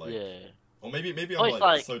 or like, Yeah. or maybe Oh, I'm it's like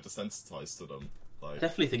like- so desensitized to them, like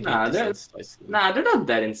Definitely think Nah, you're they're- desensitized. Nah, they're not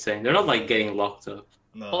that insane. They're not like getting locked up.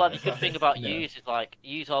 no. But like the good thing about No. yous is like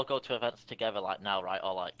yous all go to events together like now, right?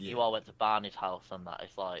 Or like Yeah. you all went to Barney's house and that.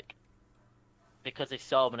 It's like because there's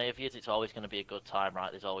so many of yous, it's always going to be a good time, right?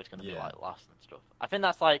 There's always going to be Yeah. like laughs and stuff. I think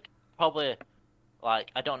that's like probably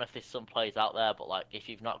like I don't know if there's some plays out there, but like if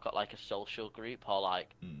you've not got like a social group or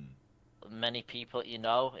like Hmm. many people that you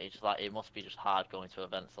know, it's like it must be just hard going to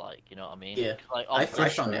events like you know what I mean? Yeah. 'Cause, like, I obviously-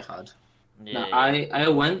 found it hard. yeah, No, yeah. I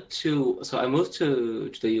went to I moved to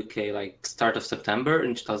the UK like start of September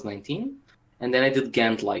in 2019, and then I did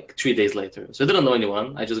Ghent like 3 days later. So I didn't know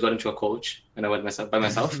anyone. I just got into a coach and I went by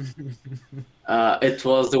myself. It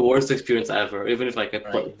was the worst experience ever. Even if like I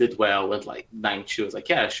Right. did well with like 9 shoes, like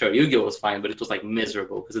yeah, sure, Yu-Gi-Oh was fine, but it was like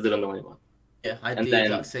miserable because I didn't know anyone. Yeah, I And did the then-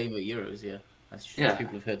 exact same at Euros, yeah. That's Yeah.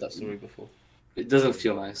 People have heard that story before. It doesn't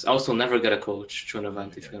feel nice. Also, never get a coach to an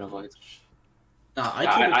event if you can avoid. Nah, I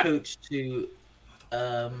took I- a coach to...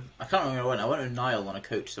 I can't remember when. I went with Niall on a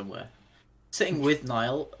coach somewhere. Sitting with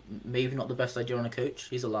Niall, maybe not the best idea on a coach.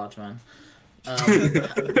 He's a large man.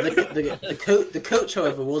 The coach,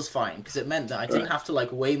 however, was fine because it meant that I didn't Right. have to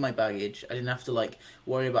like weigh my baggage. I didn't have to like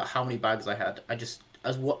worry about how many bags I had. I just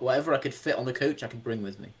whatever I could fit on the coach, I could bring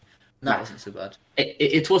with me. And that Nah. wasn't so bad.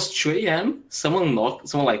 It was 3 a.m. Someone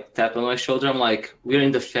like tapped on my shoulder. I'm like, we're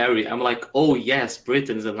in the ferry. I'm like, oh yes,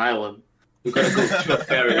 Britain is an island. We gotta go to a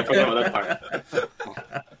ferry. I forgot about that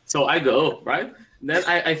part. So I go, right? Then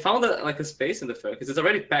I found like a space in the ferry because it's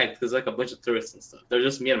already packed. There's like a bunch of tourists and stuff. They're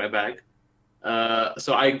just me and my bag.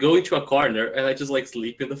 So I go into a corner and I just like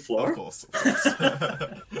sleep in the floor. Of course. Of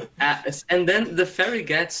course. And then the ferry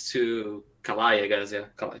gets to Calais, I guess. Yeah,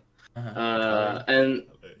 Calais.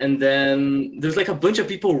 And then there's like a bunch of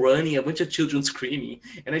people running, a bunch of children screaming,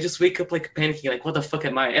 and I just wake up like panicking, like what the fuck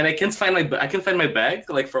am I? And I can't find my bag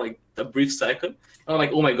like for like a brief second. I'm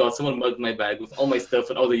like, oh my god, someone mugged my bag with all my stuff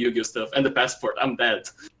and all the Yu-Gi-Oh stuff and the passport. I'm dead.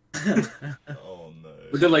 Oh no.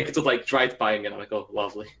 But then like it's just right by me, and I'm like, oh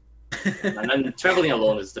lovely. And then traveling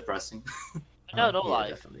alone is depressing. No, Yeah, like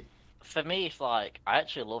definitely. for me, it's like I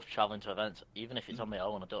actually love traveling to events, even if it's on my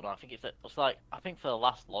own. I don't know. I think it's like I think for the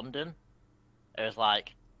last London, it was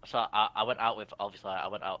like so I went out with obviously I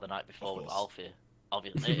went out the night before with course. Alfie.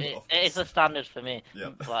 Obviously, Of it is a standard for me.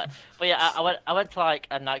 Yeah. But yeah, I went to like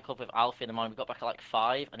a nightclub with Alfie in the morning. We got back at like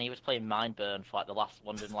 5, and he was playing Mindburn for like the last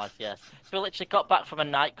London YCS. So we literally got back from a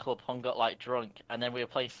nightclub, got like drunk, and then we were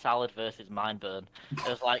playing Salad versus Mindburn. It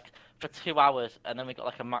was like for 2 hours, and then we got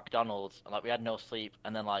like a McDonald's, and like we had no sleep,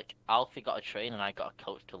 and then like Alfie got a train, and I got a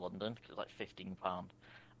coach to London because it was like £15.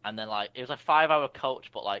 And then like it was a 5-hour coach,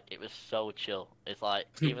 but like it was so chill. It's like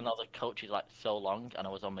even though the coach is like so long and I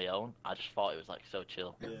was on my own, I just thought it was like so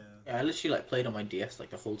chill. Yeah. Yeah, I literally like played on my DS like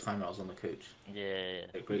the whole time I was on the coach. Yeah.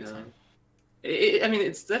 A great Yeah. time. I mean,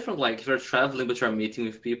 it's different. Like if you're traveling but you're meeting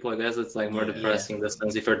with people, I guess it's like more Yeah. depressing in the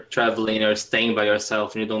sense if you're traveling or staying by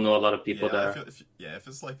yourself and you don't know a lot of people Yeah, I there. feel if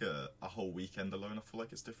it's like a whole weekend alone, I feel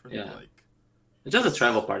like it's different. Yeah. Like Just the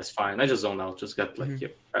travel part is fine. I just zone out. Just get like your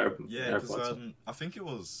yeah, because AirPods. I think it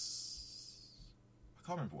was I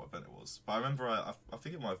can't remember what event it was, but I remember I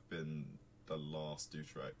think it might have been the last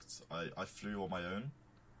Utrecht, I flew on my own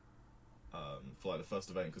for like the first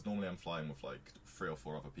event, because normally I'm flying with like 3 or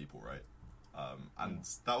 4 other people, right? And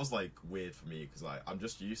that was like weird for me, because I'm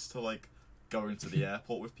just used to like going to the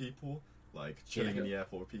airport with people, like chilling in the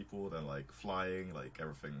airport with people, then like flying, like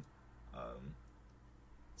everything.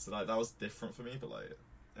 So that was different for me, but like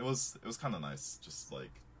it was kind of nice, just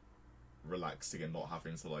like relaxing and not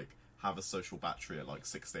having to like have a social battery at like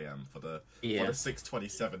 6 a.m. for the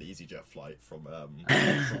 6:27 EasyJet flight from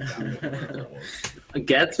Gatwick, or wherever it was.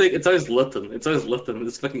 Gatwick, it's always Luton.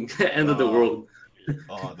 It's fucking end of the world.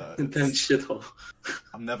 Oh no, Intense shithole.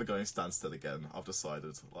 I'm never going Stansted again. I've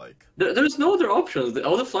decided. Like there's no other options.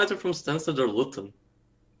 All the flights are from Stansted or Luton.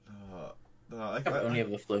 I've only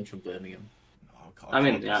ever flown from Birmingham. I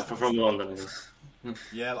mean, yeah, from London, I guess.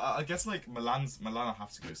 Yeah, I guess like Milan, I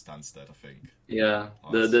have to go Stansted, I think. Yeah,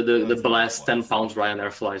 the blast £10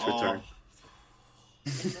 Ryanair flight return.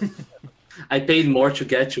 I paid more to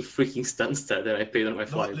get to freaking Stansted than I paid on my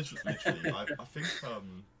flight. Literally, I think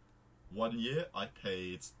 1 year I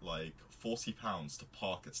paid like £40 to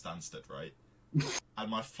park at Stansted, right?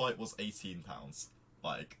 And my flight was £18.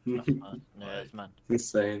 Like, it's mad.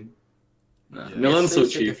 Insane. Yeah. Milan's so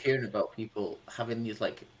sick cheap. of hearing about people having these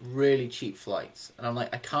like really cheap flights, and I'm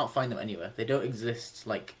like, I can't find them anywhere. They don't exist.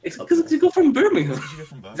 Like, It's because you go from Birmingham.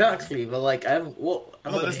 exactly, but like, I haven't. What?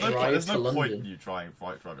 I'm not There's gonna drive to no London. point in you driving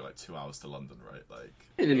like 2 hours to London, right? Like,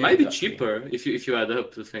 It might be cheaper if you add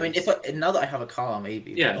up the things. I mean, now that I have a car,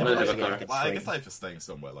 maybe. Yeah, but now that I have a obviously, car. like, I train. guess if you're staying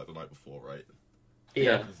somewhere like the night before, right?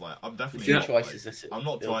 Yeah. Because like I'm definitely Few not, choices, like, I'm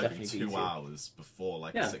not it'll driving definitely be 2 easier. hours before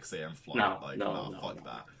like a 6 a.m. flight. No. Fuck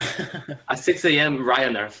that. A 6 a.m.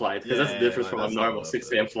 Ryanair flight, because that's the difference like, from a that's normal not 6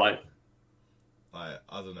 worth it. a.m. flight. Like,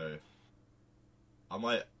 I don't know.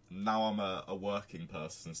 I'm a working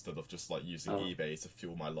person instead of just like using eBay to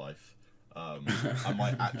fuel my life. I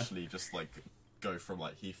might actually just like go from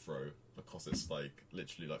like Heathrow, because it's like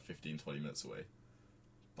literally like 15-20 minutes away.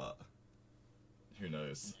 But who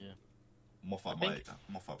knows? Yeah. I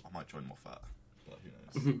might join Moffat, but who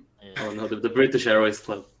knows? Yeah. Oh no, the British Airways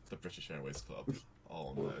Club. The British Airways Club.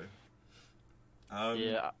 Oh no.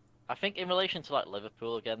 Yeah, I think in relation to like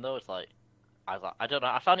Liverpool again though, it's like I don't know.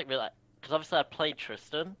 I found it really because obviously I played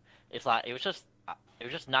Tristan. It's like it was just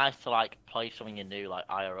nice to like play something new like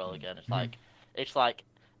IRL again. It's like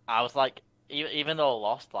I was like even though I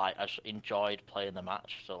lost, like I just enjoyed playing the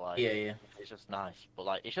match. So like Yeah. it's just nice. But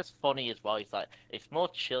like it's just funny as well. It's like it's more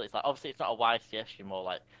chill. It's like obviously it's not a YCS. You're more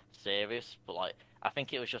like serious. But like I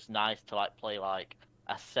think it was just nice to like play like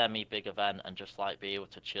a semi-big event and just like be able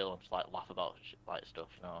to chill and just like laugh about like stuff.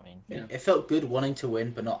 You know what I mean? Yeah. It felt good wanting to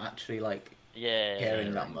win, but not actually like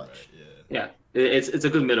caring that Right, much. yeah. Yeah, it's a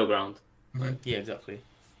good middle ground. Yeah, exactly.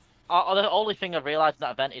 The only thing I realised in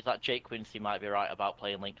that event is that Jake Quincy might be right about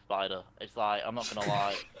playing Link Spider. It's like I'm not gonna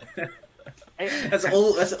lie. That's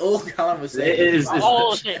all Calum was saying. It is-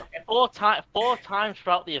 Oh shit! Four times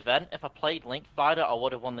throughout the event, if I played Link Spider, I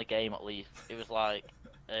would have won the game at least. It was like.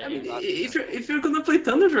 I mean, if you're gonna play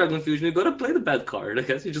Thunder Dragon Fusion, you gotta play the bad card. I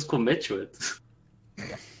guess you just commit to it.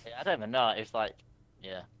 I don't even know. It's like,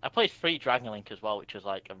 yeah. I played Free Dragon Link as well, which was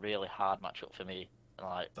like a really hard matchup for me. And,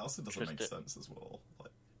 like, That also doesn't make sense as well.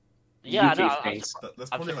 Like, yeah, I UK know. things. there's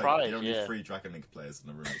I'm probably like surprised, the only yeah. 3 Dragon Link players in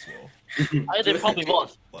the room as well. There probably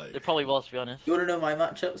was. Like, There probably was, to be honest. You want to know my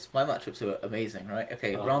matchups? My matchups are amazing, right?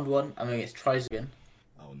 Okay, Oh. round 1, I'm against Trizigan.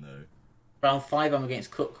 oh no. Round 5, I'm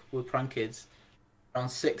against Cook with Prank Kids. Round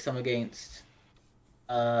 6, I'm against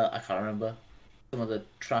I can't remember some of the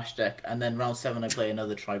trash deck, and then round 7, I play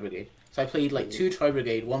another Tri Brigade. So I played like 2 Tri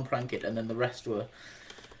Brigade, 1 Prank Kid, and then the rest were.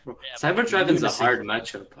 Cyber Dragon's a hard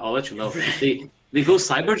matchup. I'll let you know. They go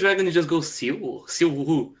Cyber Dragon, you just go Seal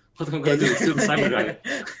who? What am I gonna do? Seal Cyber Dragon.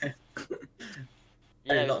 I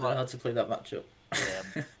Yeah, did it's not know like- how to play that matchup.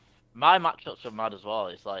 Yeah. My matchups are mad as well.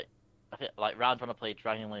 It's like, I think, like round 1 I played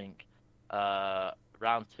Dragon Link.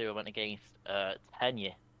 Round 2 I went against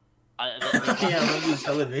Tenya. Yeah, I remember you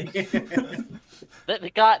telling me. The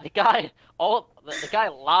guy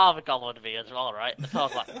lava gobbled me as well, right? So I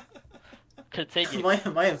was like, continue. my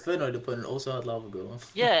Infernoid opponent also had Lava Golem.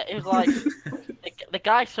 Yeah, it was like the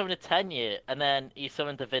guy summoned a Tenya, and then he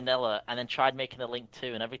summoned the Vanilla, and then tried making a Link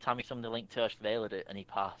 2, and every time he summoned a Link 2, I surveilled it, and he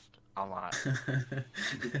passed. I'm like,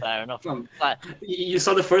 fair enough. Like, You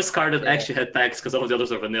saw the first card that actually had tags because all the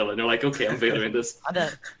others are vanilla, and you're like, okay, I'm veiling this. and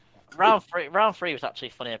then round three was actually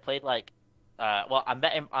funny. I played like, well, I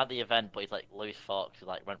met him at the event, but he's like Lewis Fox, who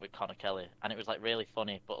like went with Connor Kelly, and it was like really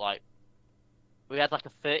funny. But like, we had like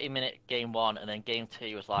a 30-minute game 1, and then game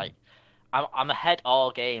 2 was like, I'm ahead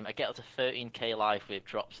all game. I get up to 13k life with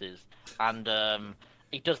dropses, and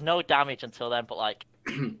he does no damage until then. But like,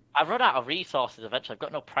 I run out of resources eventually. I've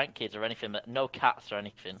got no prank kids or anything, but no cats or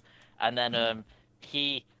anything. And then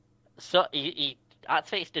he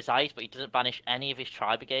activates desires, but he doesn't banish any of his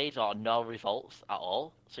tri brigades or no revolts at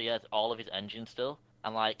all. So he has all of his engines still,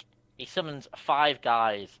 and like he summons 5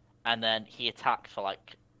 guys, and then he attacks for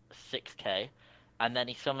like 6k, and then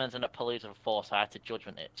he summons an Appaloosa of 4, so I had to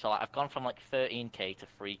judgment it. So like I've gone from like 13k to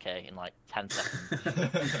 3k in like 10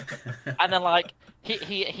 seconds. And then like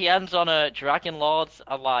he ends on a Dragon Lords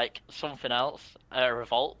and like something else, a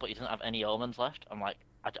revolt, but he doesn't have any omens left. I'm like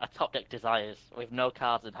I top deck desires with no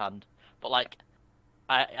cards in hand, but like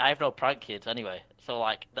I have no prank kids anyway, so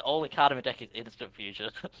like the only card in my deck is instant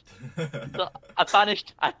fusion. So I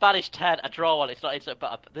banished 10, I draw 1, it's not instant,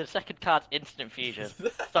 but the second card's instant fusion.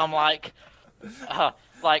 So I'm like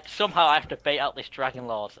somehow I have to bait out this Dragon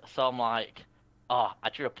Lord. So I'm like, oh, I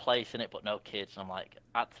drew a place in it, but no kids. So I'm like,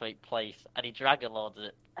 activate place, and he Dragon Lords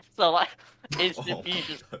it. So like, instant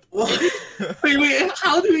fusion. Wait,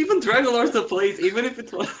 how do you even Dragon Lord the place, even if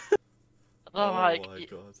it was? So like, my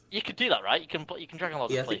God. you can do that, right? You can Dragon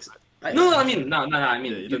Lord the place. No, I mean,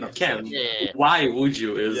 you can. Yeah. Why would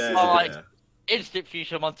you? Instant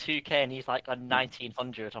fusion, I'm on 2k and he's like on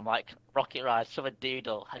 1900. I'm like, Rocket Ride, summon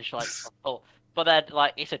Doodle. And she's like, oh. But then,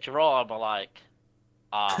 like, it's a draw, and we're like,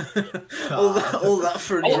 all that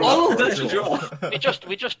for a draw. All of that's a draw.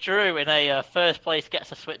 we just drew in a first place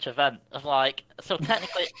gets a switch event. Of like, so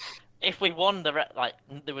technically, if we won there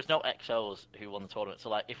was no XOs who won the tournament. So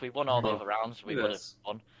like, if we won all the other rounds, we would have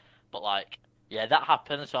won. But like, yeah, that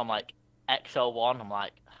happened. So I'm like, XO won. I'm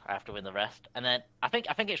like, I have to win the rest. And then I think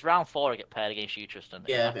it's round 4 I get paired against you, Tristan.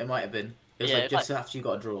 Yeah, it might have been. It was just after you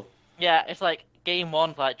got a draw. Yeah, it's like game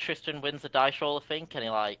 1, like Tristan wins the dice roll, I think, and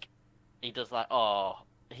he does like,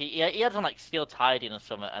 he had some like Steel Tiding or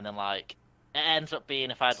something, and then like it ends up being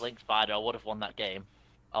if I had Link Spider, I would have won that game,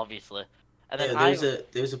 obviously. And then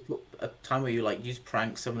there was a time where you like use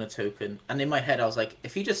prank, summon a token, and in my head I was like,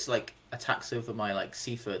 if he just like attacks over my like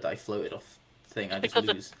Seaford that I floated off thing, I just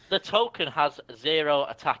lose. The token has 0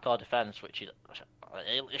 attack or defense, which is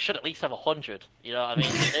it should at least have 100. You know what I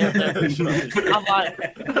mean?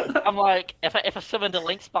 I'm like, if I summoned a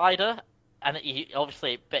Link Spider, and he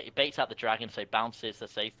obviously baits out the dragon, so he bounces the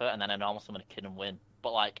safer, and then I normal summon a kid and win.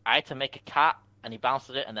 But like, I had to make a cat, and he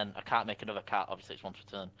bounces it, and then I can't make another cat. Obviously, it's once per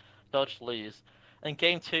turn, so I just lose. And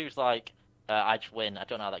game 2 is like, I just win. I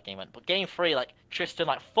don't know how that game went, but game 3, like Tristan,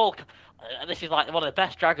 like full. This is like one of the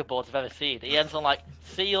best dragon boards I've ever seen. He ends on like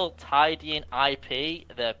Seal, Tidying, IP,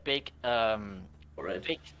 the big Red.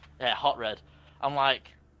 Hot red. I'm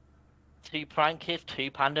like, 2 prank kids,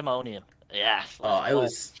 2 pandemonium. Yes. I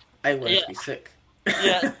was to be sick.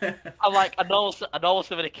 Yeah. I'm like, I know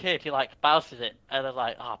with a kid, he like bounces it, and they're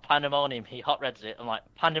like, pandemonium. He hot reds it. I'm like,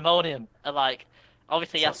 pandemonium, and like,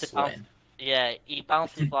 obviously he has to bounce. Yeah, he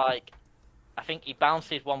bounces like, I think he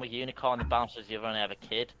bounces one with unicorn, and bounces the other, and I have a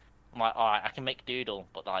kid. I'm like, alright, I can make Doodle,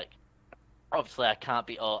 but like, obviously I can't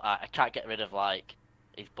I can't get rid of like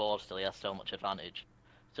his board still. He has so much advantage.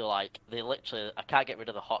 So like, I can't get rid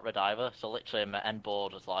of the hot red either. So literally, my end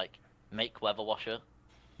board was like, make Weather Washer.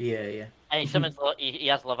 Yeah. And he summons, he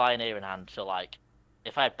has Levianeer in hand. So like,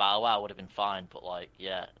 if I had Bow Wow, I would have been fine. But like,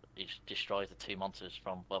 yeah, he just destroys the 2 monsters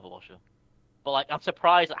from Weather Washer. But like, I'm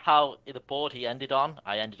surprised at how the board he ended on.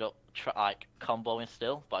 I ended up comboing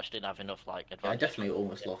still, but I just didn't have enough like advantage. Yeah, I definitely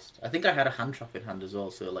almost lost. I think I had a hand trap in hand as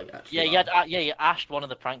well, so like actually. Yeah, you ashed one of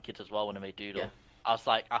the prank kids as well when I made Doodle. Yeah. I was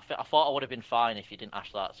like, I thought I would have been fine if you didn't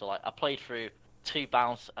ash that. So like, I played through 2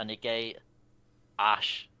 bounce, a negate,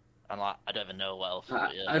 ash, and like, I don't even know what else.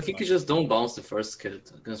 I think you just don't bounce the first kid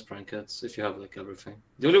against prank kids if you have like everything.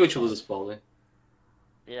 The only way to lose is Polly.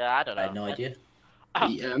 Yeah, I don't know. I had no idea.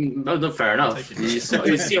 Yeah, but fair enough. You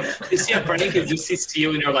see a prank and you see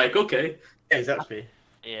Steel, and you're like, okay. Yeah, exactly.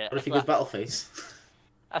 Yeah. What if he goes Battle Phase?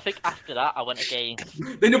 I think after that, I went against.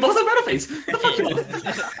 Then you both have Battle Phase.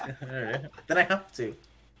 Alright. Then I have to.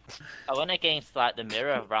 I went against like the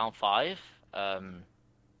mirror of round 5, and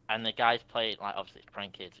the guys played like obviously it's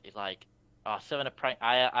prank kids. He's like, summon a prank.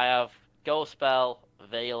 I have Ghost Spell,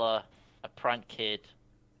 Veiler, a prank kid,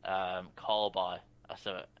 Call By. I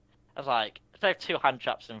was like, so I have 2 hand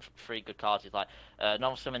traps and 3 good cards. He's like,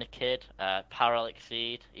 normal summon a kid, Paralic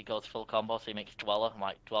Seed. He goes full combo, so he makes Dweller. I'm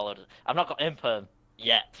like, Dweller. I've not got Imperm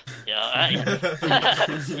yet. You know,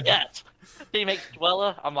 right? Yet. So he makes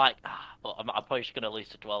Dweller. I'm like, but I'm probably just gonna lose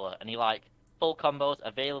to Dweller. And he like full combos,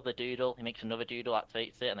 avail the Doodle. He makes another Doodle,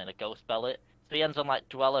 activates it, and then a Ghost Spell it. So he ends on like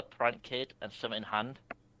Dweller, prank kid, and summon in hand.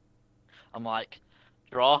 I'm like,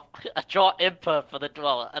 draw Imper for the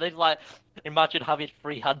Dweller, and he's like, imagine having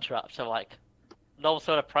 3 hand traps. I'm like, no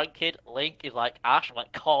sort of prank kid. Link is like Ash, I'm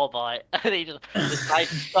like call by, and he just this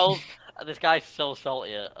guy's so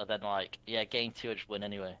salty, and then like game 2 I just win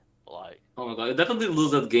anyway. But, like, oh my god, I definitely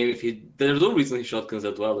lose that game if he. There's no reason he shotguns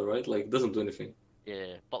that well, right? Like, it doesn't do anything.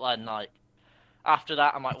 yeah, but then like after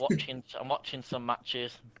that, I'm like watching some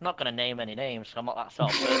matches. I'm not gonna name any names. So I'm not that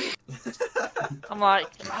sort of person. I'm like,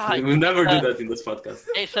 We'll never do that in this podcast.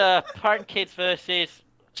 It's Prank Kids versus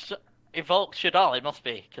Evoke Shadal. It must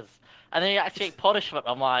be and then you actually take punishment.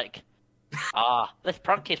 I'm like, this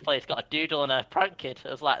Prank Kids player's got a doodle and a Prank Kid. It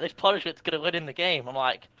was like this punishment's gonna win in the game. I'm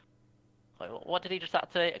like, what did he just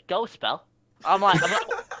have to a ghost spell? I'm like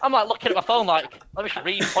looking at my phone like, let me just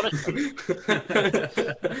read punishment.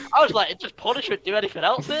 I was like, just punishment. Do anything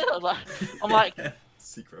else here? I'm like,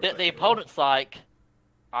 the opponent's like,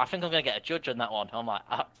 I think I'm gonna get a judge on that one. I'm like,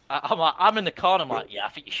 I'm in the corner. I'm like, yeah, I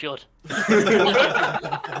think you should.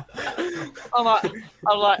 I'm like,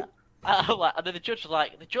 and then the judge was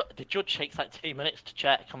like, the judge takes like 2 minutes to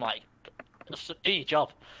check. I'm like, just do your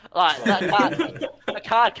job. Like that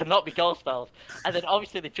card cannot be goal spelled. And then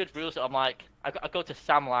obviously the judge rules it. I'm like, I go to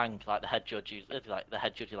Sam Lang, like the head judge, like the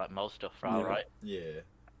head judge, like most stuff, right? Yeah.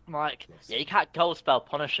 I'm like, yeah, you can't goal spell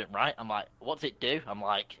punish him, right? I'm like, what does it do? I'm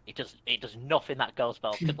like, it does nothing that goal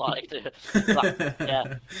spell could like do.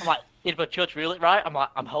 Yeah. I'm like, did the judge rule it right? I'm like,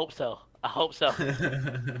 I hope so.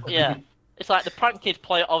 Yeah. It's like the Prank Kids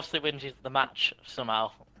player obviously wins the match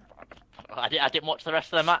somehow. I didn't watch the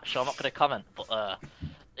rest of the match, so I'm not going to comment. But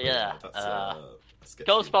yeah,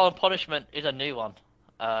 goal spell and punishment is a new one.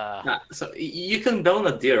 So you can bell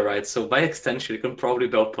Nadir, right? So by extension, you can probably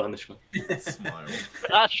bell punishment. Smile.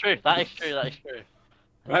 That's true. That is true.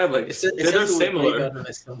 Right, like they're similar.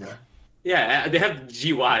 Yeah, they have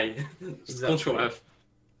GY. Exactly. Control F.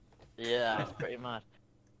 Yeah, pretty mad.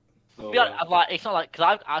 Oh, yeah, I'm like, it's not like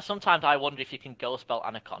because I sometimes I wonder if you can go spell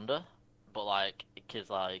Anaconda, but like because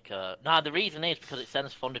the reason is because it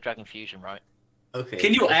sends Thunder Dragon Fusion, right? Okay.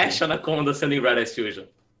 Can you Ash Anaconda sending Red Ice Fusion?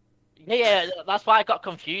 Yeah, that's why I got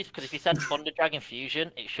confused because if you send Thunder Dragon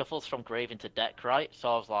Fusion, it shuffles from grave into deck, right? So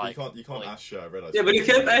I was like, you can't Ash Red Ice. Yeah, but you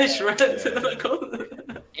can't Ash Red Anaconda.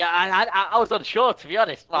 Yeah, I was unsure to be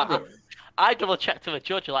honest. Like, I double checked to a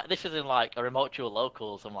judge, like this is in like a remote dual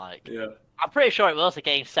locals. I'm like, yeah. I'm pretty sure it was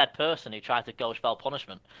against said person who tried to go spell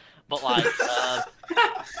punishment, but like,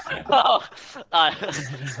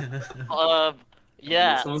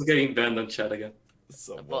 yeah. Someone's getting banned on chat again.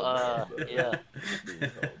 Yeah.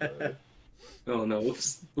 Oh no!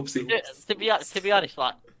 Oops! Oopsie. To be honest,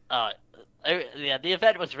 like, yeah, the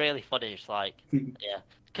event was really funny. It's like, yeah,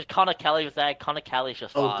 because Connor Kelly was there. Connor Kelly's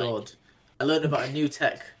just oh god, I learned about a new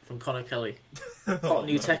tech from Connor Kelly. Hot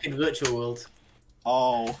new tech in virtual world.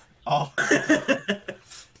 Oh.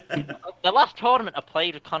 The last tournament I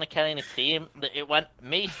played with Connor Kelly and his team, it went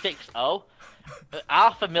me 6-0,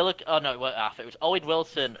 Arthur Miller. Oh no, it wasn't Arthur. It was Owen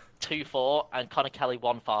Wilson 2-4 and Connor Kelly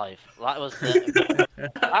 1-5. That was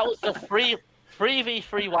the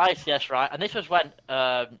 3v3 YCS, right? And this was when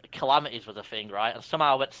calamities was a thing, right? And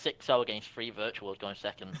somehow I went 6-0 against 3 virtuals going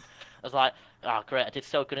second. I was like, oh great, I did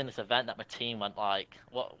so good in this event that my team went like,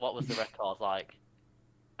 what was the record? Like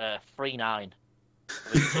 3-9.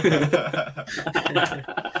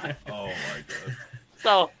 Oh my god.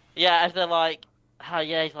 So yeah, as they're like,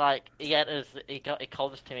 he's like, he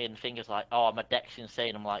called this to me and fingers like, oh, my deck's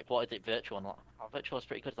insane. I'm like, what is it, virtual? I'm like, oh, virtual is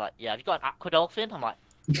pretty good. He's like, yeah, have you got an Aqua Dolphin? I'm like,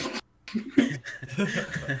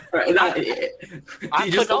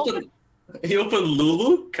 he opened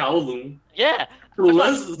Lulu, Calum. Yeah.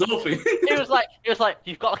 Lulu's Dolphin. It was like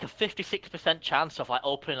you've got like a 56% chance of like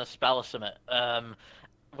opening a spell or something.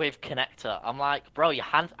 With connector, I'm like, bro, your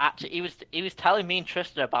hand actually. He was telling me and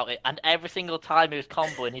Tristan about it, and every single time he was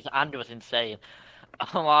comboing, his hand was insane.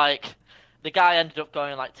 I'm like, the guy ended up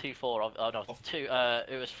going like 2-4. Oh no, two.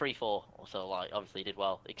 It was 3-4. So like, obviously he did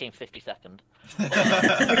well. He came 52nd.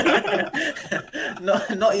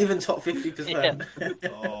 not even top 50%. Yeah.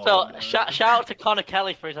 So shout out to Connor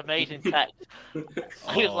Kelly for his amazing tech.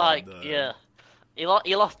 He was like, no. Yeah. He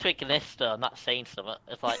lost to Ignista, and that's saying something.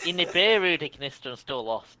 It's like, in Nibiru, Ignista and still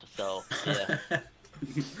lost, so, yeah.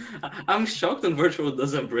 I'm shocked when Virtual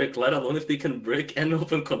doesn't break, let alone if they can break and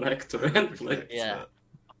open connector and play. Yeah.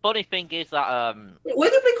 Funny thing is that, why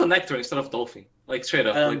do they play connector instead of Dolphin? Like, straight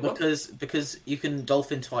up, like, because you can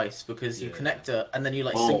Dolphin twice, because you connector, and then you,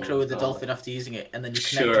 like, synchro with the Dolphin after using it, and then you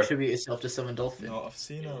connect attribute yourself to summon Dolphin. No, I've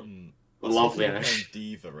seen, Lovely.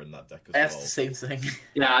 Diva in that deck as That's well. the same thing.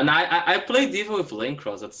 Yeah, and I played Diva with Lane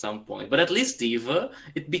Cross at some point, but at least Diva,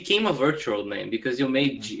 it became a virtual name because you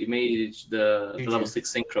made the level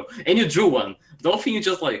 6 synchro, and you drew one. Dolphin, you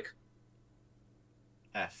just like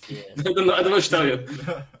F. Yeah. I don't know what to tell you.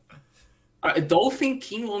 I don't think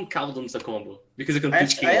King Long Calum's a combo because you can I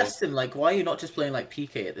pitch King Long. asked him like, why are you not just playing like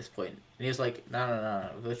PK at this point? And he was like, no,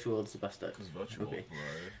 Virtual World's the best deck. It's virtual, Okay.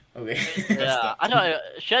 bro. Okay. Yeah, I know.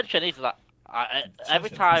 Shen is like. Every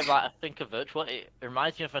time like I think of Virtual, it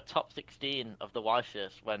reminds me of a top 16 of the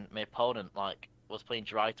YCS when my opponent like was playing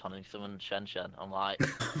Dryton and someone Shen. I'm like,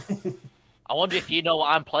 I wonder if you know what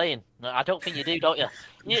I'm playing. No, I don't think you do, don't you?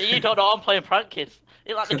 You don't know I'm playing Prank Kids.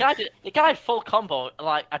 Like the guy had full combo.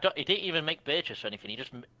 Like he didn't even make Beatrice or anything. He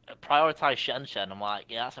just prioritized Shen. I'm like,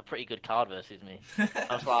 yeah, that's a pretty good card versus me.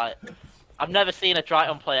 I was like, I've never seen a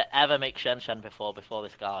Dryton player ever make Shen before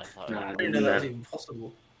this guy. So, I didn't know that was even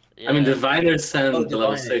possible. Yeah. I mean, Diviner sent Oh, the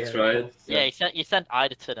level Diviner, 6, yeah, right? Yeah, you sent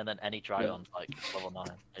Iderton and then any Dryton like level 9.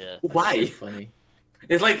 Yeah. Why? So funny.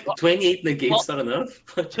 It's like 28 negates not enough.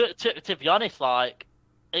 To be honest, like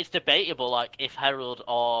it's debatable, like if Herald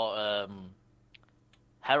or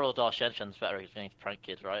Shen's better against Prank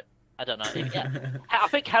Kids, right? I don't know. Yeah, I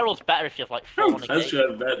think Herald's better if you have like 4 That's negates.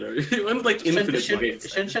 sure better. It went like infinite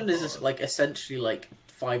negates. Shen is like essentially like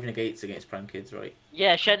 5 negates against Prank Kids, right?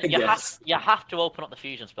 Yeah, Yes. you have to open up the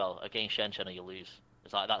fusion spell against Shen or you lose.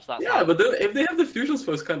 It's like that's Yeah, how... but then, if they have the fusion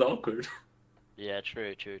spell, it's kind of awkward. Yeah,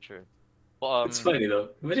 true. But It's funny though.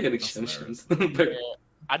 Imagine getting Shenshens. But yeah,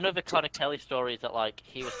 another Connor Kelly story is that like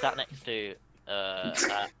he was sat next to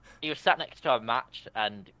a match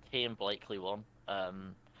and he and Blakely won.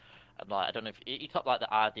 And like I don't know if he topped like the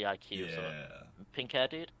IQ or something. Pink hair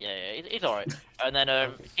dude. Yeah, he's alright. And then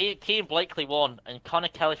he and Blakely won, and Connor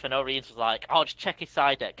Kelly for no reason was like, "Oh, just check his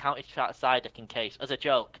side deck, count his side deck in case," as a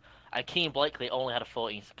joke. And Keen Blakely only had a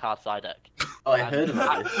 14 card side deck. Oh, I heard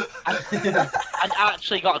about this. And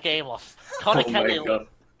actually got a game loss. Connor Kelly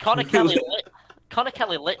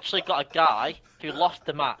literally got a guy who lost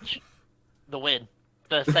the match, the win,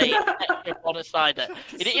 for saying on his side deck.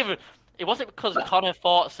 It wasn't because Connor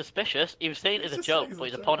thought suspicious. He was saying it as a joke, but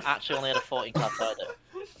his opponent actually only had a 14 card side deck.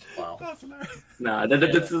 Wow. That's hilarious. nah,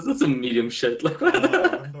 that's a medium shit. Like, I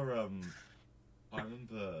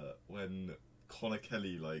remember when Connor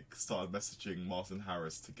Kelly like started messaging Martin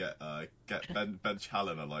Harris to get Ben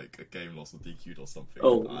Challoner like a game loss or DQ'd or something.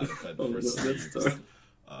 Oh, Sleeves. that's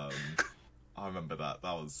I remember that.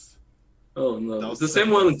 That was. Oh no, That it's was the the same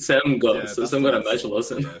same one one. Sam got. Yeah, So that's Sam the got a one. match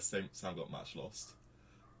loss. Yeah, Sam got match lost.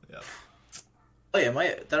 Yeah. Oh yeah,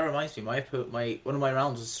 that reminds me. One of my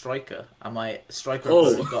rounds was striker, and my striker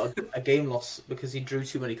Oh. got a game loss because he drew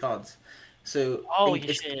too many cards. So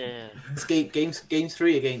Shit. it's game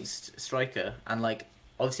 3 against striker, and like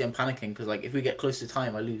obviously I'm panicking because like if we get close to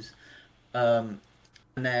time, I lose. And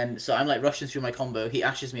then so I'm like rushing through my combo. He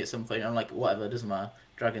ashes me at some point. And I'm like, whatever, it doesn't matter.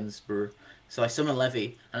 Dragons, brr. So I summon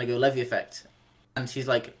Levy, and I go Levy effect, and he's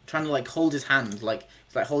like trying to like hold his hand, like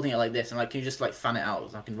he's like holding it like this, and like, can you just like fan it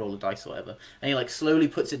out so I can roll a dice or whatever? And he like slowly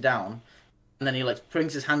puts it down, and then he like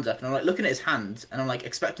brings his hands up, and I'm like looking at his hand, and I'm like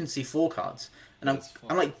expecting to see 4 cards, and I'm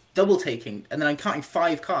like double taking, and then I'm counting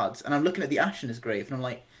 5 cards, and I'm looking at the ash in his grave, and I'm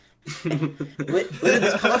like, where did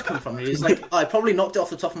this card come from? And he's like, I probably knocked it off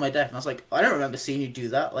the top of my deck, and I was like, I don't remember seeing you do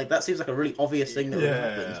that. Like that seems like a really obvious thing that would have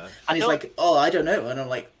happened. Yeah. And he's like, oh, I don't know, and I'm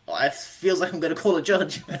like, oh, it feels like I'm going to call a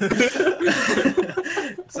judge.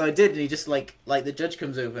 So I did, and he just like the judge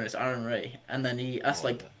comes over and it's Aaron Ray, and then he asked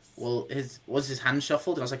like, well, was his hand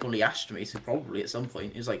shuffled? And I was like, well, he ashed me, so probably at some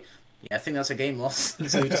point. He was like, yeah, I think that's a game loss.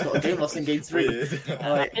 So he just got a game loss in game 3.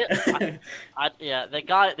 Yeah,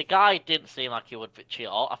 the guy didn't seem like he would cheat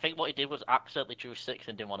at all. I think what he did was accidentally drew 6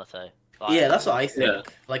 and didn't want to say. Like, Yeah, that's what I think. Yeah.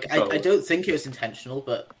 Like I don't think it was intentional,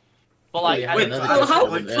 but like, he had Wait, another how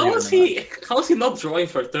judge earlier how in is the he? How is he not drawing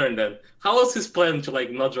for a turn then? How was his plan to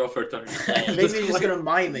like not draw for a turn? maybe he's just gonna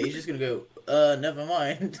mime it. He's just gonna go, never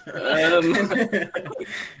mind. I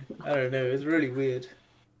don't know. It's really weird.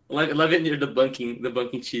 Levin, you're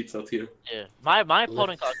debunking cheats out here. Yeah, my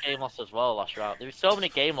opponent got a game loss as well last round. There were so many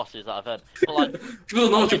game losses that event. But like, People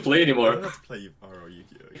don't know how to play I anymore. don't have to play RO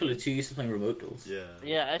Yu-Gi-Oh. People are too used to playing remote duels. Yeah.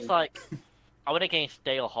 yeah, it's like I went against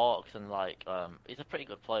Dale Hawks and like he's a pretty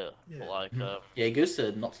good player. Yeah. But like Yeah, he goes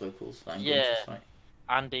to not locals. That I'm going Yeah. to fight.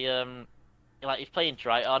 and he like he's playing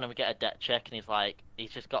Dryton and we get a deck check and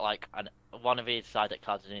he's just got like one of his side deck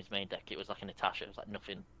cards in his main deck. It was like a Natasha. It was like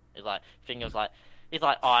nothing. It's like he's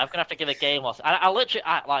like, oh, I'm gonna have to give a game loss. And I literally,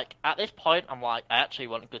 at this point, I'm like, I actually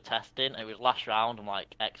want good testing. It was last round. I'm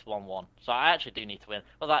like X1-1, so I actually do need to win.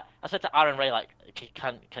 But like, I said to Aaron Ray, like,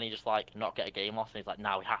 can he just like not get a game loss? And he's like,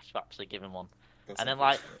 no, we have to actually give him one. And then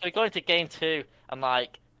like, so we go into game 2, and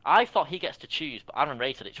like, I thought he gets to choose, but Aaron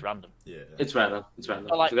Ray said it's random. Yeah. It's random. So,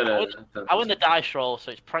 like, I win the dice roll,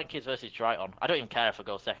 so it's Prank Kids versus Dryton. I don't even care if I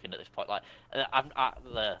go second at this point. Like,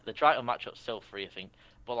 the Dryton matchup's still free, I think.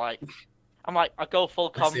 But like, I'm like, I go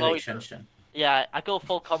full That's the combo. extension. Yeah, I go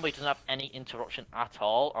full combo. He doesn't have any interruption at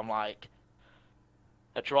all. I'm like,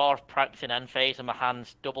 a draw of practice in end phase, and my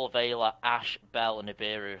hands double Veiler, Ashe, Bell, and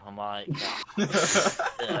Nibiru. I'm like,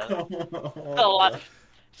 yeah.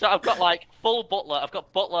 So I've got like full Butler. I've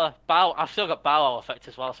got Butler, Bow. I've still got Bow Wow effect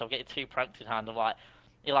as well. So I'm getting 2 practice in hand. I'm like,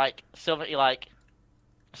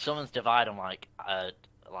 summons Divide. I'm like, I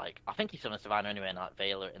think he summons Divide anyway, and like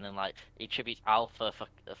Veiler, and then like he tributes Alpha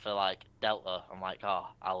for like Delta. I'm like, oh,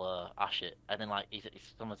 I'll Ashe it, and then like he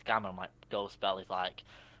summons Gamma. I'm like, Ghost Bell. He's like,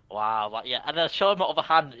 wow, like yeah, and then I show him my other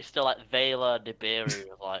hand. It's still like Veiler, Nibiru.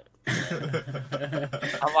 Like, yeah.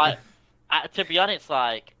 I'm like, to be honest,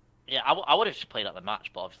 like, yeah, I would have just played out the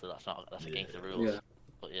match, but obviously that's against the rules. Yeah.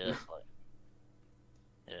 But yeah, like,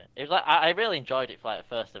 yeah, it was like I really enjoyed it for like the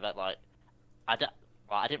first event. Like, I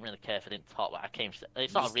didn't really care if I didn't top. Like, I came.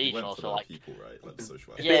 It's not a regional, so like people, right? Like the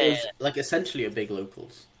social yeah, It was like essentially a big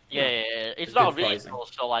locals. yeah. It's It's not a good regional,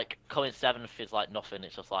 so like coming 7th is like nothing.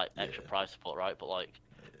 It's just like extra Yeah. prize support, right? But like,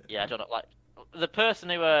 yeah, I don't know. Like, the person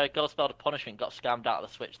who Ghost Spelled Punishment got scammed out of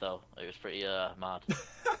the Switch though. It was pretty mad.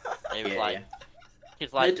 It was like,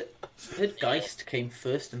 he's like, Hid Geist came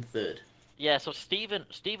first and third. yeah. So Stephen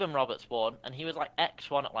Roberts won, and he was like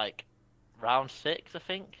X1 at like round 6, I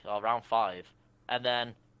think, or round 5, and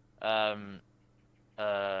then Owen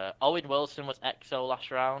Wilson was XO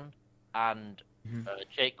last round, and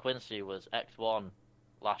Jake Quincy was X1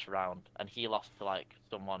 last round, and he lost to like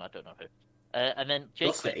someone I don't know who. And then Jake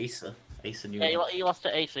Lost to Asa knew. yeah, he lost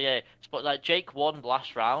to Asa, yeah. But like Jake won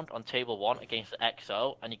last round on table 1 against the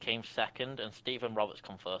XO, and he came second, and Stephen Roberts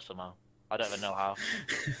come first somehow. I don't even know how.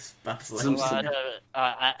 It's baffling.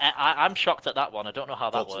 I'm shocked at that one. I don't know how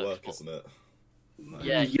that God's works. work, But... isn't it?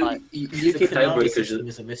 Yeah, UK tiebreakers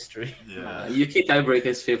is a mystery. Yeah. UK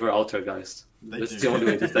tiebreakers favor Altergeist. That's the only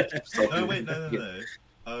way to detect something. No, wait, no.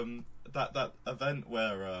 That event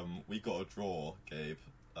where we got a draw, Gabe.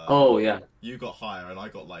 Oh yeah. You got higher and I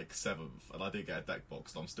got like 7th, and I didn't get a deck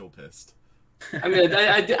box, so I'm still pissed. I mean,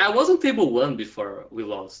 I wasn't table 1 before we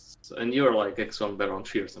lost, and you were like X1 by round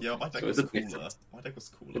 3 or something. Yeah, my deck so was cooler. My deck was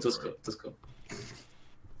cooler. It was good. It was good.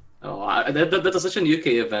 Oh, that was such an UK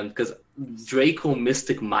event because Draco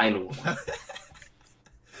Mystic Mine won.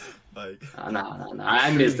 Like, Nah.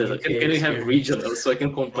 I missed it. Can we have regionals so I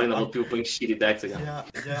can complain about people playing shitty decks again?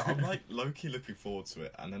 yeah, I'm like low-key looking forward to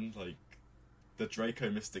it, and then like the Draco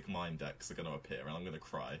Mystic Mine decks are gonna appear, and I'm gonna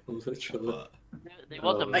cry. Literally. But There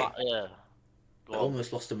was I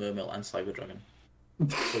almost lost to Mermail and Cyber Dragon.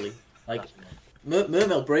 Fully. Like,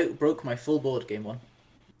 Mermail broke my full board game 1.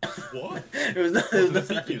 what? It was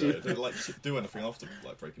nothing I could do. Did it like do anything after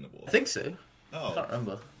like breaking the board? I think so. I Oh, can't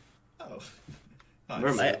remember. oh, nice.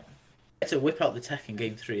 Mermail. I had to whip out the tech in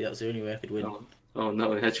game 3. That was the only way I could win. Oh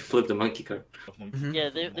no, I had to flip the monkey card. Yeah,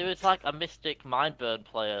 there was like a Mystic Mindburn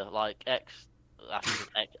player, like I think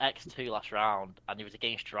it was X2 last round, and he was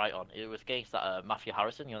against Triton. It was against that Matthew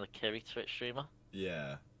Harrison, you know, the Kiri Twitch streamer.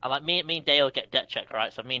 Yeah. And like me and Dale get debt check,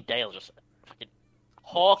 right? So me and Dale just fucking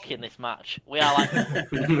hawking this match. We are like,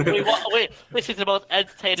 this is the most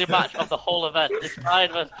entertaining match of the whole event.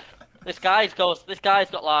 This guy's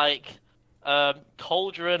got like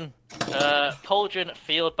Cauldron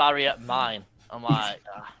Field Barrier Mine. I'm like,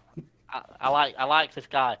 I like this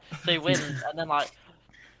guy. So he wins, and then like,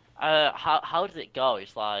 how does it go?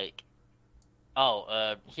 It's like,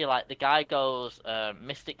 the guy goes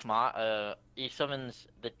Mystic he summons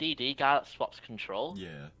the DD guy that swaps control.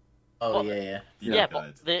 Yeah. Oh, But- yeah. Yeah,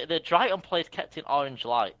 but the Triton plays kept in orange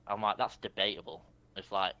light. I'm like, that's debatable.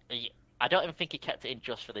 It's like, I don't even think he kept it in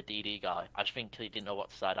just for the DD guy. I just think he didn't know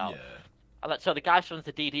what to side out. Yeah. And like, so the guy summons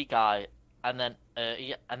the DD guy, and then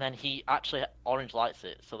he actually orange lights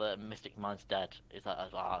it, so the Mystic Mine's dead. It's like,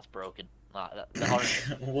 oh, that's broken. Like, the orange.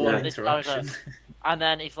 What an this interaction. And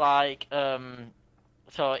then he's like,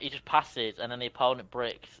 so he just passes, and then the opponent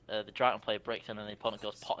bricks, the Triton player bricks, and then the opponent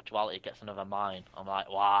goes pot duality, gets another mine. I'm like,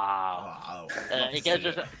 wow. Wow. He gets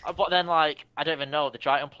but then like I don't even know, the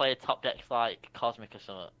Triton player top decks like Cosmic or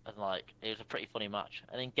something, and like it was a pretty funny match.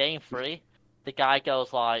 And in game 3, the guy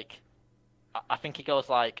goes like, I think he goes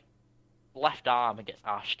like left arm and gets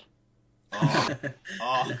ashed. I'm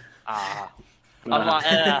like,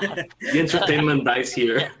 The entertainment dies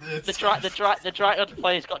here. the Triton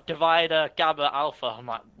player's got Divider, Gamma, Alpha. I'm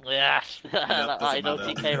like, yes, that is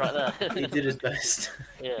OTK right there. He did his best.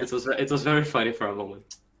 Yeah. It was very funny for a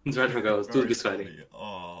moment. Dragon goes, dude, be sweating.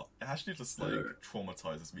 Oh, it actually just like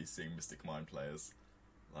traumatizes me seeing Mystic Mind players.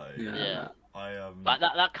 Like, Yeah. I Like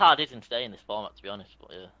that card isn't staying in this format, to be honest. But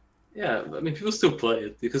yeah. Yeah, I mean, people still play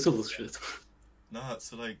it. You can still lose shit. No,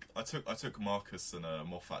 so like I took Marcus and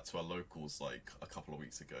Moffat to our locals like a couple of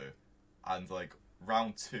weeks ago, and like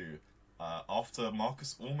round 2, after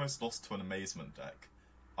Marcus almost lost to an Amazement deck,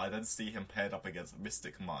 I then see him paired up against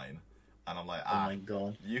Mystic Mine, and I'm like, Oh my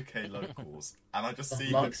god. UK locals, and I just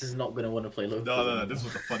see Marcus him... is not going to want to play locals. No, this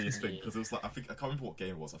was the funniest thing, because it was like, I can't remember what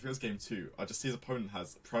game it was. I think it was game 2. I just see his opponent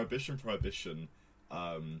has Prohibition,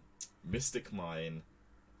 Mystic Mine,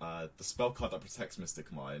 the spell card that protects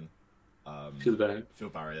Mystic Mine,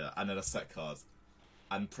 Field Barrier, and then a set card.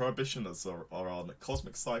 And Prohibitions are on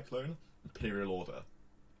Cosmic Cyclone, Imperial Order.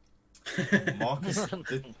 Marcus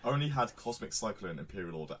only had Cosmic Cyclone,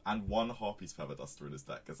 Imperial Order, and 1 Harpy's Feather Duster in his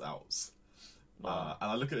deck as outs. And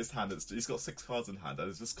I look at his hand, he's got 6 cards in hand, and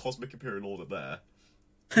there's just Cosmic Imperial Order there.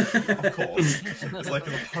 Of course. It's like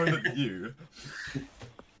an opponent you.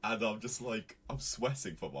 And I'm just like, I'm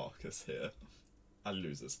sweating for Marcus here. And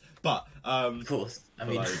loses. But, Of course. I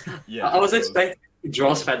mean... like, yeah. I was expecting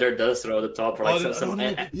Draws Feather Dust throw the top, or like some...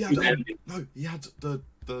 No, he had the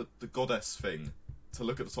goddess thing to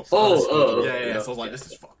look at the top. Yeah. So I was like, this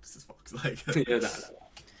is fucked. Like,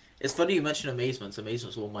 It's funny you mentioned Amazement's.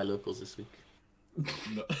 Amazement's one of my locals this week.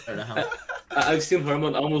 No. I don't know how. I've seen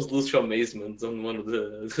Herman almost lose to Amazement on one of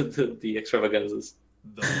the extravaganzas.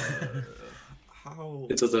 How?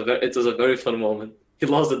 It was a very fun moment. He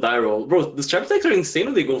lost the die roll. Bro, the trap decks are insane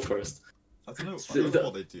when they go first. I don't know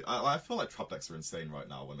what they do. I feel like trap decks are insane right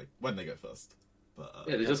now when they go first. But,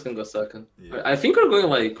 yeah, they're just gonna go second. Yeah. I think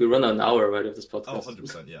we run an hour already of this podcast. Oh,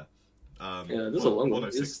 100%, yeah. Yeah, this is a long one.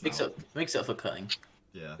 106 Makes up for cutting.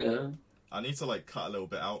 Yeah. I need to like cut a little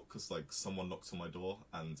bit out because like someone knocked on my door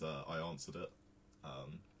and I answered it.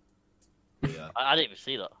 Yeah. I didn't even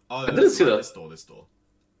see that. Oh, I didn't see that. This door.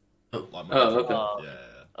 Oh. Like, Okay.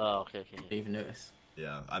 Yeah. Oh, okay. Didn't even notice.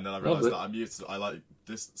 Yeah, and then I realised that I muted. I like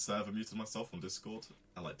this server muted myself on Discord,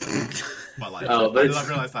 and like, but like, and then I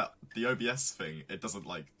realised that the OBS thing it doesn't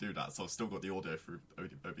like do that, so I've still got the audio through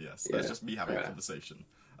OBS. So it's just me having a conversation.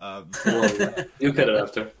 You cut it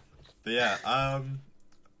after. But yeah,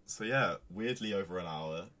 so yeah, weirdly over an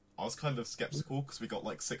hour. I was kind of skeptical because we got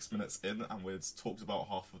like 6 minutes in and we'd talked about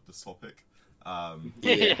half of this topic.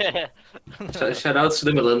 Yeah. Shout out to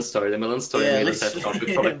the Milan story. The Milan story made us have topic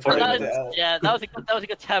for like 40 minutes. Yeah, that was a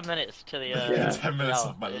good 10 minutes to the. 10 minutes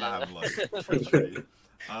of my lamb, like.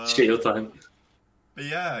 Chill time. But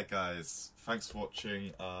yeah, guys, thanks for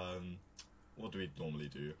watching. What do we normally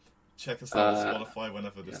do? Check us out on Spotify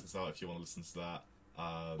whenever this is out if you want to listen to that.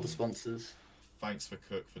 All the sponsors. Thanks for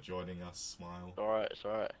Cook for joining us. Smile. It's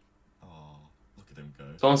alright. Oh, look at him go.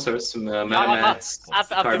 Sponsors, Mats,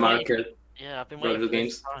 Card Market. Yeah, I've been waiting for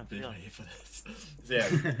games. this. So yeah,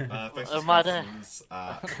 thanks for sponsors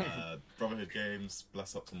at Brotherhood Games.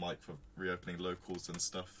 Bless up to Mike for reopening locals and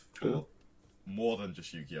stuff for more than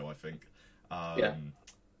just Yu-Gi-Oh! I think.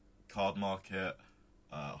 Card Market.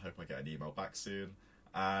 I hope I get an email back soon.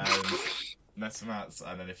 And Metamats.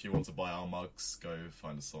 And then if you want to buy our mugs, go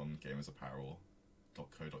find us on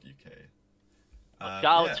gamersapparel.co.uk. Shout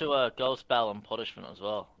out to Ghost Bell and Punishment as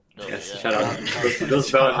well. Shout out.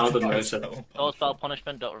 Ghost Bell and Haunted Merchant. Ghost Bell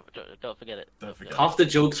Punishment, don't forget it. Don't forget. Half the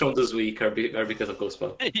jokes from this week are because of Ghost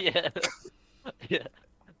Bell. Yeah.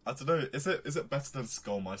 I don't know. Is it better than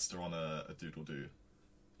Skullmeister on a Doodle Doo?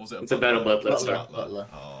 Or is it It's a better Butler. Butler.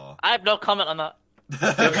 Oh. I have no comment on that.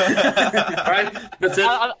 Alright, that's it.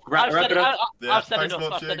 I've said Wrap it up. I've said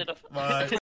enough. Bye.